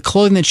the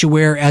clothing that you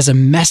wear as a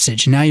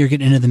message? Now you're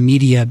getting into the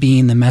media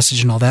being the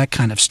message and all that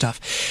kind of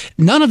stuff.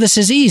 None of this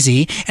is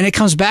easy, and it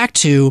comes back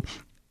to,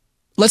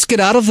 let's get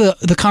out of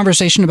the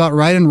conversation about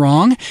right and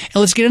wrong, and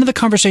let's get into the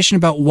conversation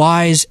about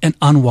wise and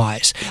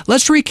unwise.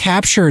 Let's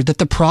recapture that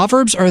the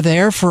Proverbs are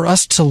there for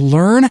us to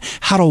learn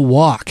how to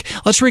walk.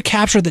 Let's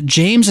recapture that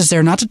James is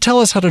there not to tell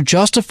us how to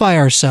justify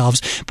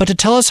ourselves, but to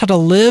tell us how to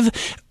live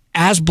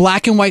as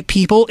black and white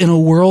people in a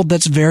world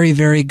that's very,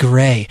 very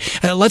gray.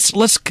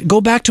 Let's go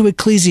back to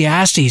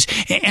Ecclesiastes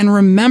and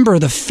remember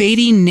the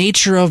fading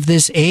nature of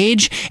this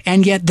age,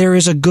 and yet there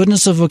is a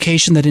goodness of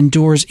vocation that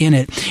endures in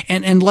it.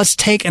 And let's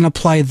take and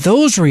apply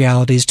those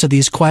realities to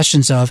these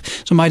questions of,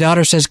 so my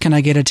daughter says, can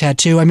I get a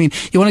tattoo?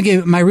 You want to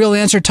give, my real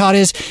answer, Todd,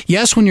 is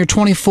yes when you're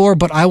 24,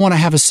 but I want to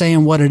have a say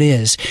in what it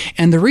is.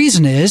 And the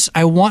reason is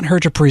I want her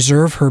to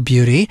preserve her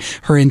beauty,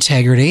 her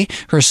integrity,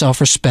 her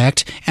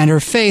self-respect, and her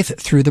faith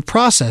through the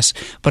process.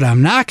 But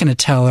I'm not going to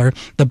tell her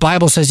the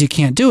Bible says you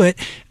can't do it,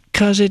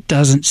 because it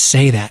doesn't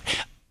say that.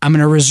 I'm going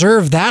to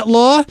reserve that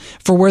law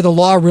for where the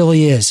law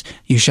really is.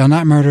 You shall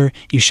not murder.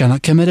 You shall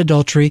not commit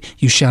adultery.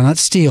 You shall not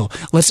steal.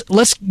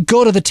 Let's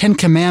go to the 10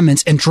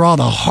 Commandments and draw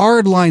the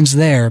hard lines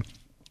there,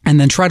 and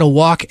then try to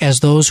walk as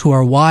those who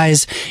are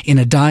wise in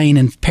a dying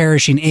and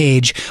perishing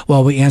age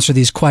while we answer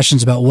these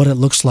questions about what it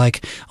looks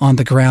like on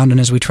the ground, and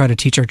as we try to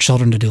teach our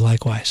children to do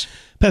likewise.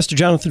 Pastor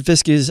Jonathan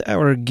Fisk is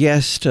our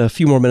guest. A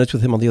few more minutes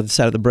with him on the other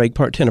side of the break.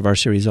 Part 10 of our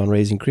series on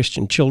raising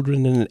Christian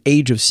children in an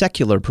age of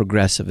secular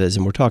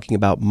progressivism. We're talking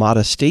about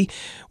modesty.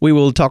 We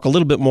will talk a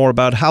little bit more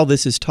about how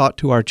this is taught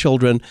to our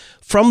children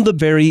from the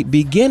very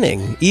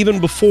beginning,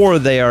 even before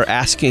they are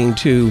asking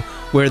to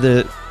wear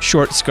the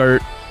short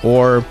skirt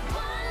or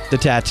the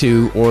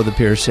tattoo or the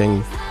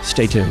piercing.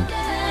 Stay tuned.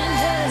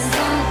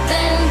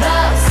 Something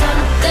about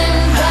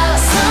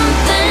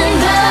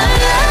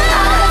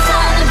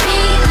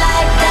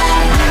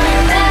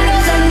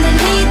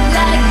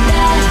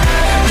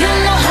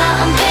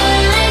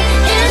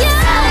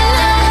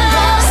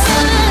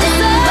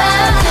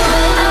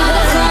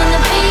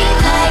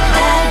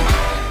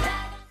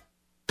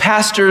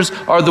Pastors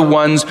are the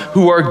ones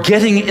who are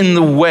getting in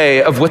the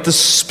way of what the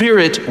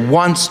Spirit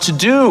wants to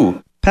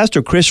do.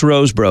 Pastor Chris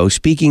Rosebrough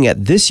speaking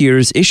at this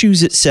year's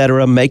Issues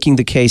Etc. Making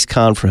the Case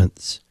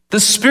conference.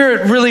 The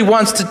Spirit really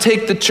wants to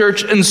take the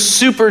church and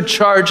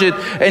supercharge it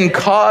and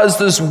cause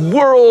this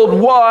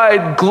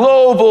worldwide,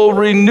 global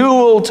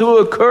renewal to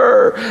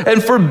occur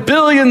and for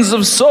billions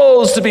of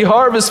souls to be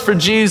harvested for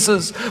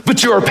Jesus.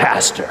 But your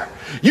pastor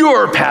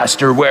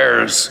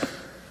wears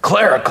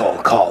clerical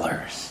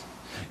collars.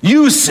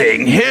 You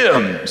sing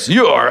hymns.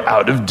 You're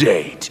out of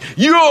date.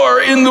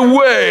 You're in the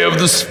way of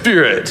the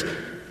Spirit.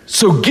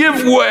 So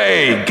give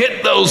way.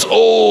 Get those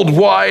old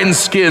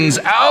wineskins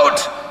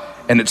out.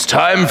 And it's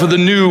time for the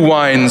new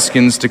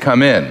wineskins to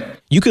come in.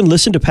 You can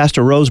listen to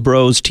Pastor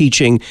Rosebrough's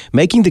teaching,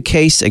 Making the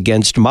Case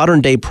Against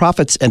Modern-Day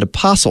Prophets and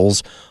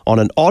Apostles, on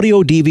an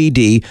audio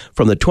DVD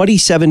from the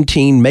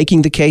 2017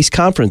 Making the Case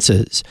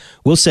conferences.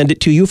 We'll send it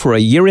to you for a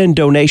year-end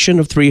donation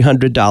of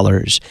 $300.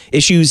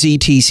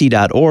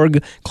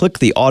 IssuesETC.org. Click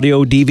the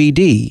audio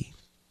DVD.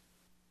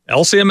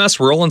 LCMS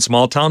Rural and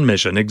Small Town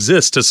Mission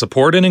exists to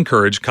support and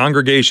encourage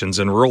congregations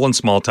in rural and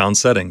small town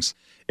settings.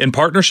 In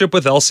partnership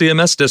with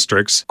LCMS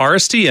districts,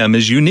 RSTM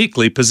is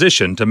uniquely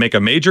positioned to make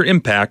a major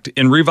impact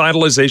in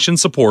revitalization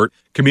support,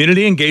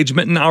 community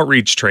engagement and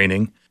outreach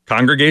training,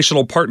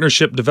 congregational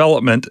partnership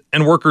development,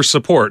 and worker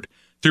support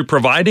through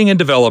providing and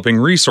developing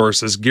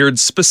resources geared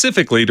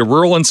specifically to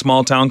rural and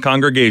small town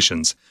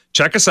congregations.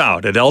 Check us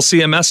out at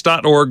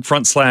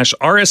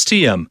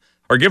lcms.org/RSTM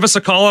or give us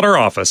a call at our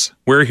office.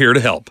 We're here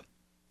to help.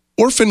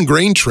 Orphan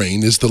Grain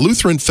Train is the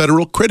Lutheran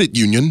Federal Credit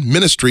Union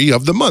Ministry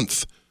of the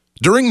Month.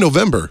 During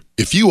November,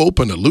 if you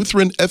open a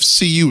Lutheran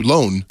FCU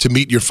loan to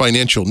meet your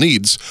financial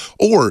needs,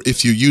 or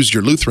if you use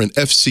your Lutheran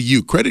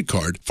FCU credit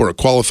card for a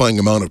qualifying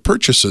amount of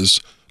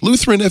purchases,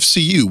 Lutheran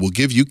FCU will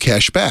give you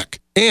cash back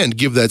and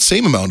give that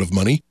same amount of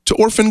money to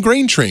Orphan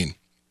Grain Train.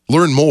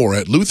 Learn more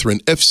at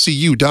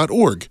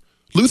lutheranfcu.org.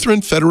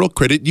 Lutheran Federal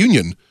Credit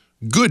Union.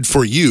 Good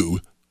for you,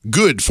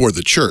 good for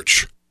the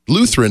church.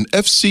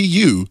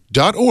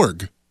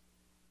 lutheranfcu.org.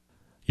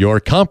 Your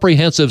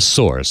comprehensive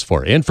source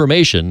for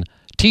information,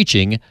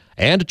 teaching,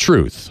 and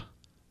truth.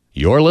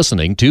 You're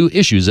listening to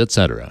Issues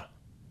Etc.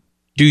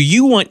 Do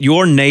you want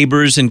your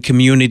neighbors and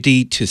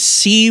community to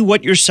see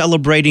what you're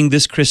celebrating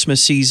this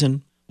Christmas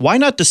season? Why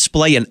not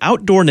display an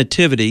outdoor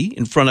nativity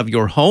in front of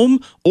your home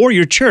or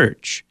your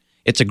church?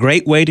 It's a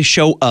great way to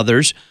show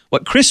others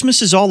what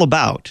Christmas is all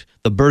about,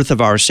 the birth of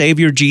our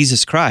Savior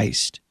Jesus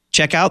Christ.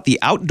 Check out the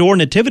Outdoor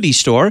Nativity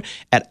Store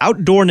at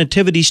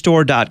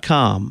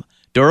outdoornativitystore.com.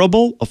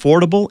 Durable,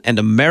 affordable, and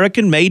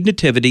American-made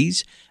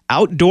nativities,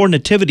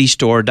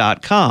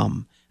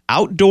 outdoornativitystore.com.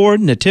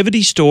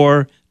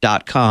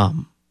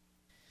 outdoornativitystore.com.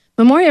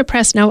 Memoria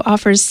Press now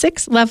offers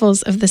 6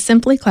 levels of the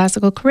Simply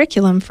Classical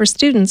curriculum for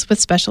students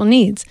with special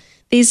needs.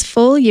 These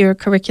full-year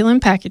curriculum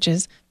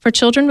packages for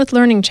children with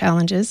learning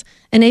challenges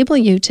enable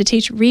you to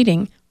teach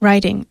reading,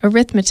 writing,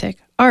 arithmetic,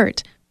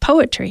 art,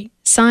 poetry,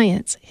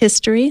 science,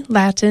 history,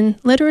 Latin,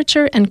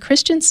 literature, and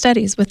Christian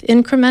studies with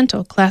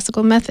incremental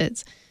classical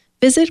methods.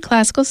 Visit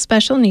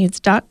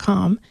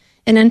classicalspecialneeds.com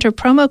and enter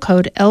promo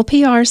code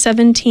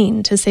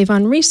LPR17 to save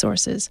on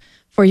resources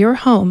for your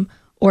home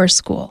or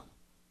school.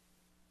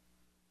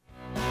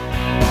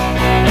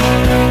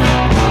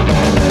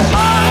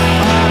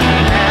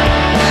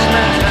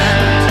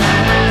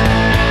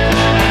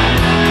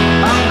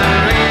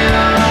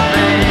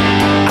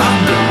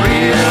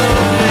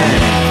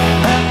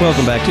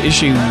 Welcome back to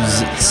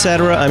Issues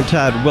Etc. I'm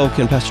Todd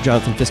Wilkin. Pastor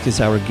Jonathan Fisk is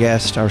our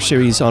guest. Our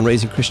series on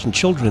raising Christian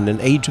children in an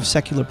age of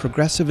secular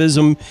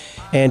progressivism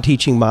and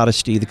teaching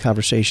modesty. The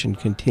conversation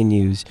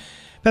continues.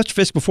 Pastor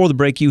Fisk, before the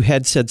break, you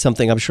had said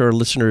something. I'm sure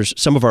listeners,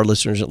 some of our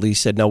listeners at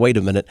least, said, "No, wait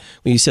a minute."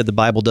 When you said the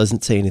Bible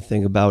doesn't say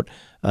anything about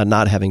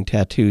not having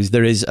tattoos,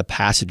 there is a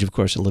passage, of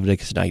course, in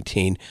Leviticus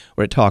 19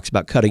 where it talks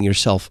about cutting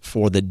yourself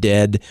for the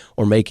dead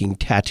or making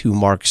tattoo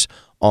marks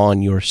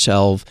on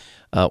yourself.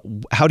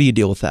 How do you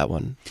deal with that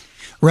one?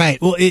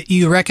 Right. Well,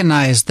 you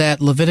recognize that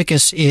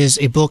Leviticus is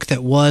a book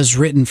that was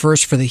written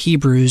first for the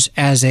Hebrews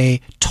as a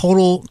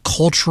total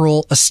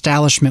cultural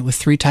establishment with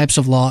 3 types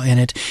of law in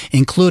it,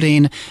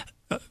 including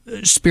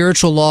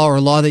spiritual law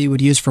or law that you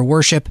would use for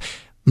worship,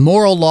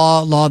 moral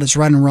law that's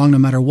right and wrong no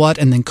matter what,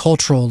 and then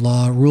cultural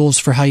law, rules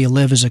for how you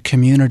live as a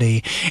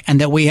community, and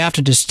that we have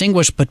to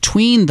distinguish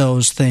between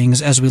those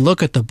things as we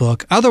look at the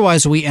book.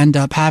 Otherwise, we end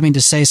up having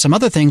to say some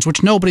other things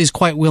which nobody's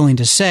quite willing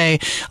to say,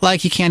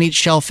 like you can't eat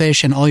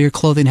shellfish and all your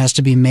clothing has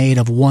to be made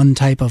of one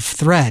type of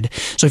thread.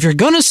 So if you're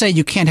going to say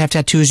you can't have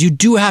tattoos, you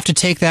do have to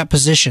take that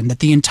position, that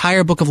the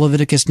entire book of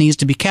Leviticus needs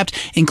to be kept,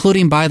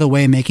 including, by the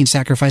way, making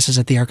sacrifices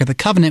at the Ark of the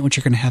Covenant, which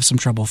you're going to have some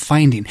trouble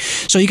finding.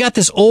 So you got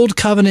this Old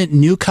Covenant,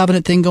 New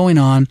Covenant thing everything going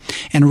on,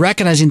 and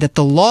recognizing that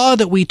the law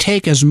that we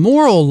take as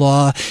moral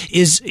law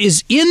is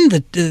in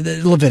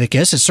the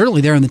Leviticus. It's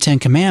certainly there in the Ten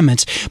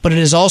Commandments, but it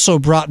is also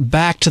brought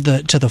back to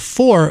the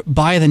fore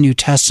by the New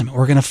Testament.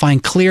 We're going to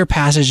find clear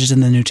passages in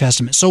the New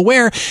Testament. So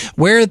where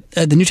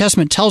the New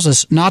Testament tells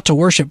us not to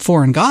worship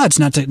foreign gods,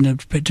 not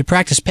to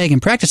practice pagan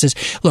practices.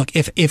 Look,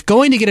 if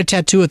going to get a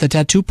tattoo at the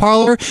tattoo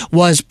parlor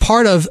was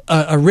part of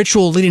a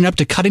ritual leading up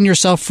to cutting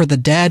yourself for the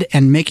dead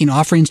and making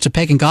offerings to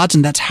pagan gods,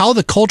 and that's how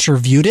the culture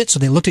viewed it, so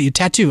they looked at you,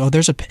 tattoo. Oh,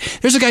 there's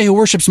a guy who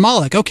worships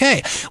Moloch.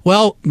 Okay,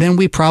 well then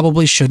we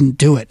probably shouldn't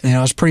do it.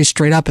 It's pretty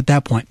straight up at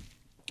that point.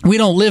 We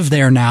don't live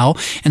there now,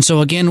 and so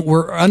again,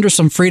 we're under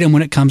some freedom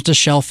when it comes to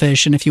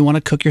shellfish, and if you want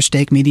to cook your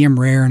steak medium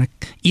rare and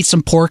eat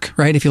some pork,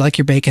 right, if you like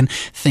your bacon,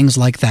 things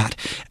like that.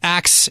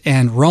 Acts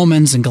and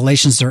Romans and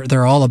Galatians,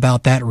 they're all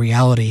about that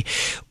reality.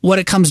 What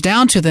it comes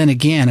down to then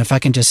again, if I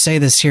can just say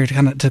this here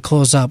to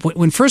close up,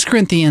 when 1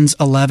 Corinthians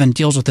 11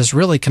 deals with this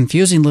really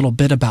confusing little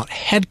bit about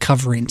head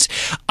coverings,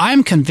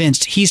 I'm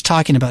convinced he's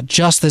talking about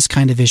just this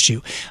kind of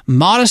issue.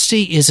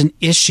 Modesty is an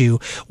issue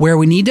where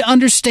we need to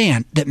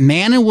understand that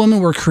man and woman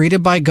were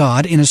created by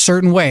God in a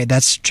certain way.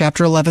 That's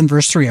chapter 11,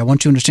 verse 3. I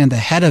want you to understand the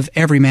head of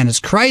every man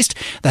is Christ,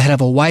 the head of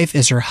a wife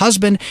is her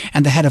husband,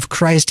 and the head of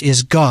Christ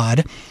is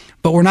God.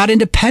 But we're not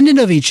independent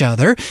of each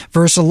other.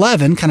 Verse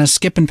 11, kind of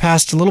skipping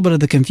past a little bit of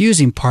the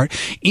confusing part.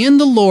 In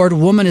the Lord,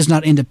 woman is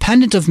not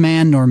independent of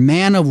man, nor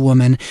man of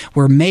woman.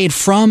 We're made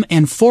from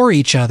and for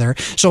each other.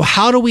 So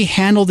how do we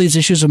handle these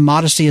issues of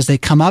modesty as they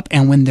come up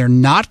and when they're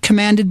not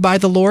commanded by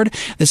the Lord?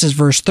 This is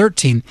verse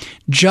 13.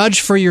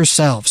 Judge for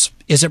yourselves.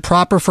 Is it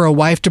proper for a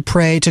wife to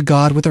pray to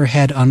God with her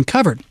head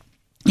uncovered?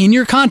 In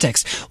your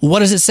context, what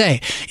does it say?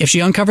 If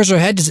she uncovers her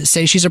head, does it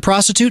say she's a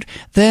prostitute?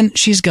 Then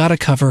she's got to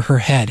cover her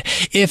head.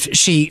 If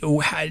she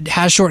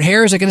has short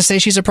hair, is it going to say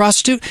she's a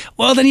prostitute?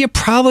 Well, then you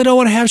probably don't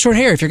want to have short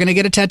hair. If you're going to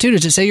get a tattoo,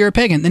 does it say you're a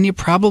pagan? Then you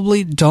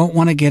probably don't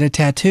want to get a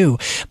tattoo.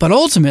 But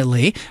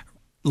ultimately,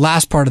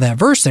 last part of that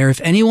verse there, if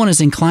anyone is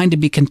inclined to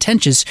be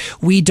contentious,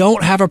 we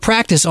don't have a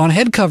practice on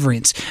head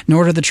coverings,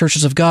 nor do the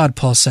churches of God,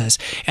 Paul says.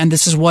 And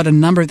this is what a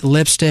number of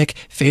lipstick,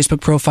 Facebook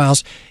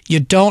profiles, you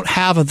don't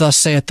have a thus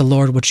saith the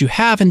Lord. What you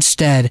have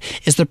instead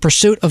is the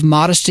pursuit of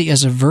modesty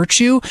as a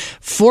virtue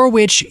for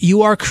which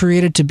you are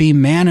created to be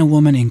man and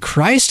woman in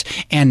Christ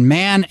and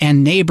man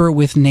and neighbor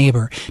with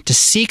neighbor, to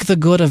seek the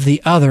good of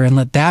the other and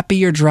let that be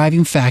your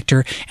driving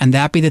factor and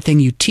that be the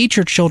thing you teach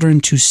your children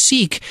to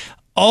seek,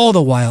 all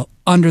the while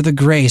under the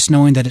grace,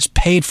 knowing that it's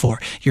paid for.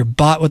 You're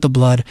bought with the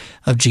blood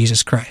of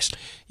Jesus Christ.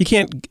 You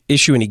can't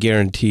issue any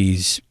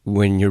guarantees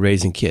when you're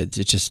raising kids.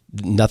 It's just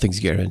nothing's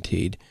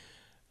guaranteed.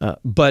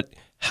 But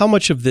how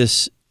much of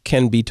this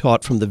can be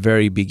taught from the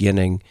very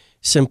beginning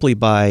simply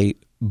by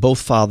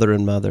both father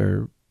and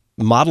mother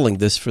modeling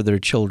this for their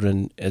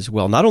children as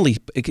well? Not only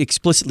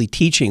explicitly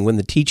teaching when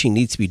the teaching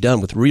needs to be done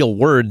with real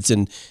words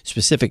and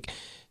specific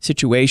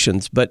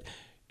situations, but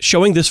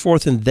showing this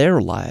forth in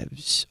their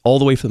lives all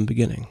the way from the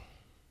beginning.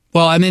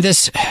 Well, I mean,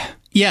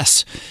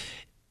 yes,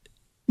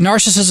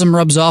 narcissism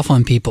rubs off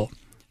on people.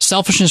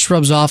 Selfishness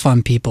rubs off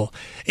on people.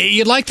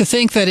 You'd like to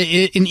think that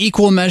in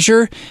equal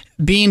measure,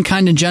 being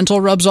kind and gentle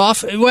rubs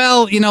off.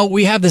 Well,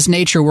 we have this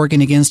nature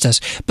working against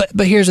us.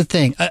 But here's the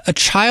thing. A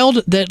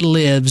child that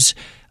lives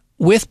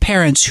with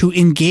parents who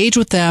engage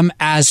with them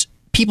as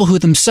people who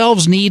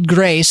themselves need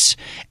grace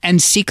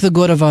and seek the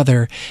good of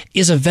other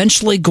is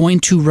eventually going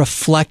to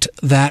reflect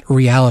that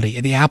reality.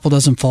 The apple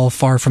doesn't fall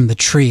far from the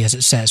tree, as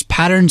it says.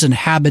 Patterns and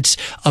habits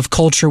of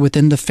culture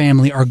within the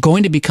family are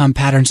going to become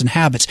patterns and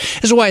habits.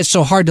 This is why it's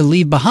so hard to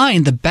leave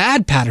behind the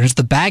bad patterns,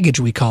 the baggage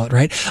we call it,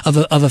 right, of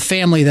a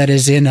family that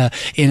is in a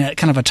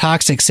kind of a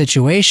toxic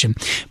situation.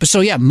 But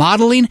so yeah,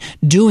 modeling,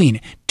 doing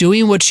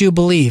what you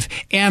believe.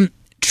 And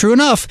true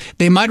enough,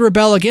 they might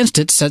rebel against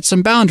it, set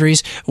some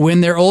boundaries. When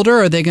they're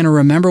older, are they going to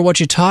remember what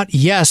you taught?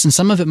 Yes, and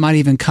some of it might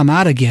even come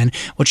out again.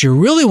 What you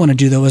really want to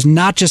do, though, is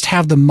not just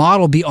have the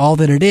model be all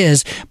that it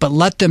is, but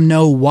let them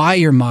know why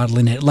you're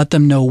modeling it. Let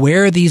them know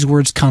where these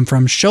words come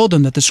from. Show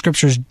them that the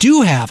scriptures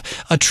do have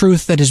a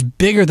truth that is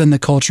bigger than the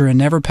culture and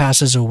never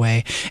passes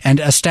away,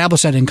 and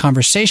establish that in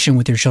conversation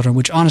with your children,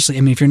 which honestly,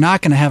 I mean, if you're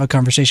not going to have a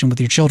conversation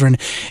with your children,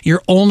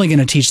 you're only going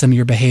to teach them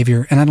your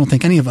behavior, and I don't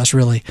think any of us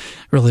really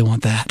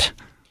want that.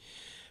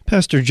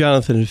 Pastor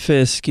Jonathan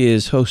Fisk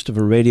is host of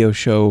a radio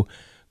show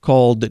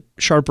called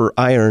Sharper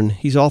Iron.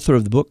 He's author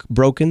of the book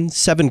Broken,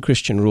 7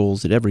 Christian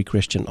Rules That Every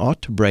Christian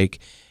Ought to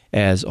Break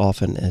as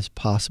Often as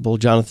Possible.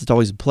 Jonathan, it's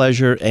always a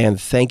pleasure, and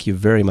thank you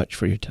very much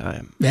for your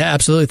time. Yeah,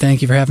 absolutely.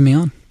 Thank you for having me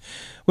on.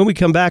 When we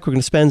come back, we're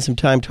going to spend some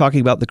time talking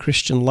about the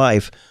Christian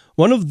life.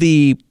 One of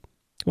the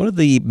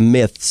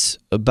myths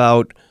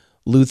about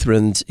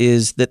Lutherans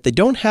is that they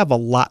don't have a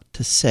lot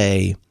to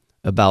say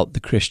about the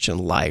Christian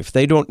life.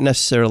 They don't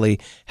necessarily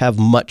have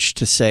much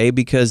to say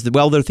because,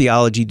 their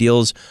theology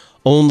deals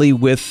only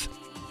with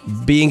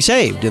being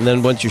saved. And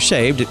then once you're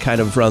saved, it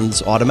kind of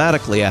runs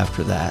automatically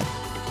after that.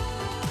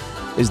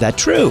 Is that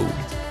true?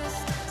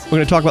 We're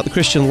going to talk about the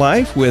Christian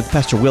life with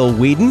Pastor Will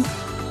Whedon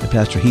and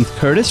Pastor Heath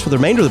Curtis for the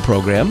remainder of the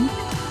program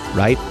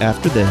right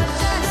after this.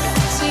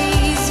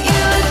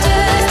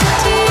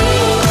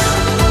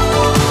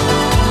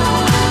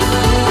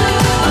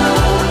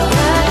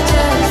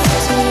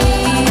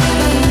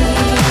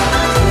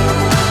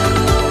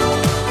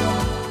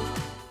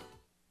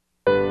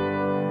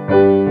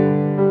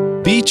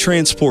 Be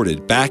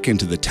transported back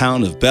into the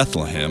town of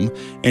Bethlehem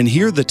and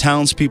hear the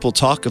townspeople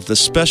talk of the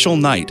special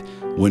night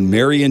when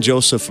Mary and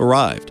Joseph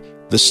arrived,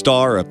 the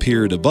star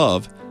appeared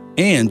above,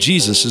 and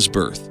Jesus'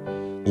 birth.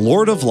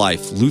 Lord of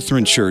Life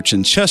Lutheran Church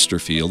in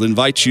Chesterfield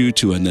invites you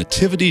to a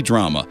nativity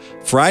drama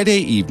Friday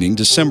evening,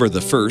 December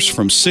the 1st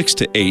from 6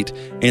 to 8,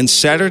 and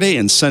Saturday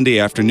and Sunday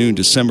afternoon,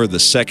 December the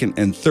 2nd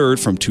and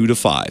 3rd from 2 to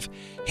 5.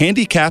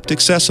 Handicapped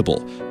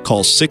accessible.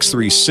 Call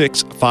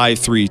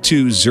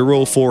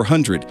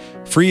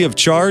 636-532-0400. Free of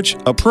charge,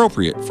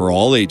 appropriate for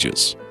all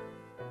ages.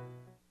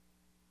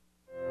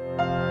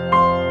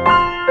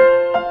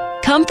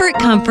 Comfort,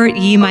 comfort,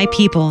 ye my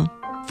people.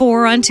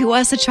 For unto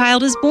us a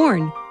child is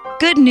born.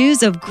 Good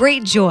news of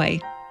great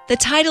joy. The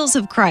titles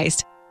of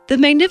Christ. The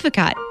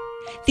Magnificat.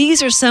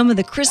 These are some of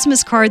the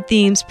Christmas card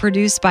themes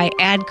produced by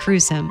Ad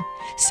Crucem.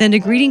 Send a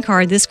greeting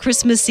card this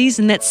Christmas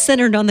season that's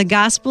centered on the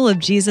gospel of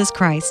Jesus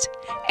Christ.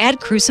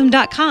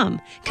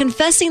 AdCrucem.com.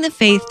 Confessing the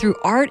faith through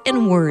art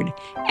and word.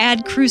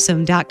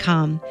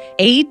 AdCrucem.com.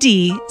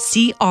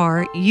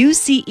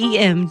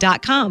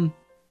 AdCrucem.com.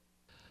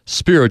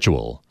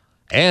 Spiritual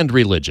and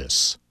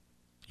religious.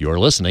 You're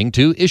listening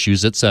to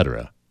Issues,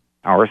 Etc.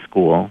 Our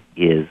school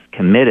is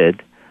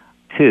committed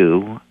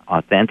to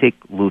authentic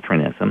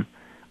Lutheranism,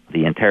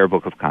 the entire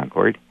Book of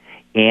Concord,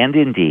 and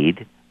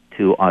indeed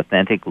to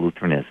authentic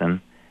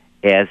Lutheranism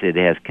as it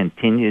has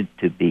continued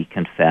to be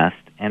confessed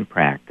and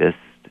practiced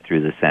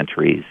through the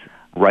centuries,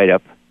 right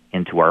up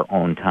into our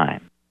own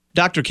time.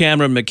 Dr.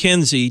 Cameron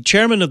McKenzie,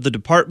 chairman of the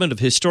Department of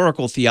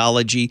Historical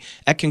Theology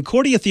at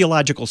Concordia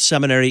Theological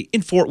Seminary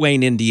in Fort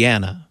Wayne,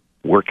 Indiana.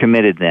 We're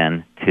committed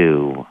then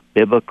to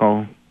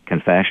biblical,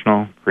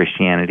 confessional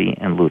Christianity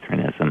and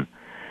Lutheranism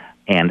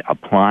and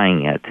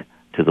applying it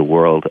to the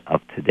world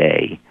of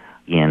today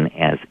in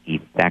as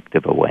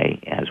effective a way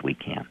as we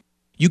can.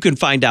 You can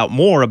find out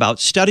more about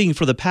studying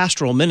for the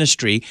pastoral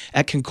ministry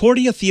at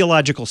Concordia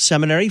Theological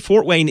Seminary,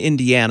 Fort Wayne,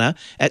 Indiana,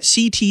 at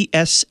ctsfw.edu,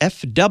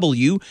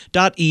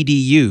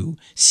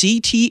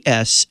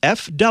 ctsfw.edu,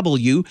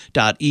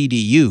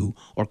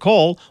 or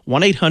call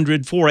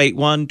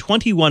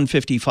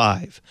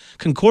 1-800-481-2155.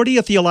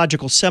 Concordia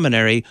Theological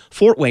Seminary,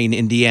 Fort Wayne,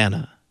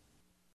 Indiana.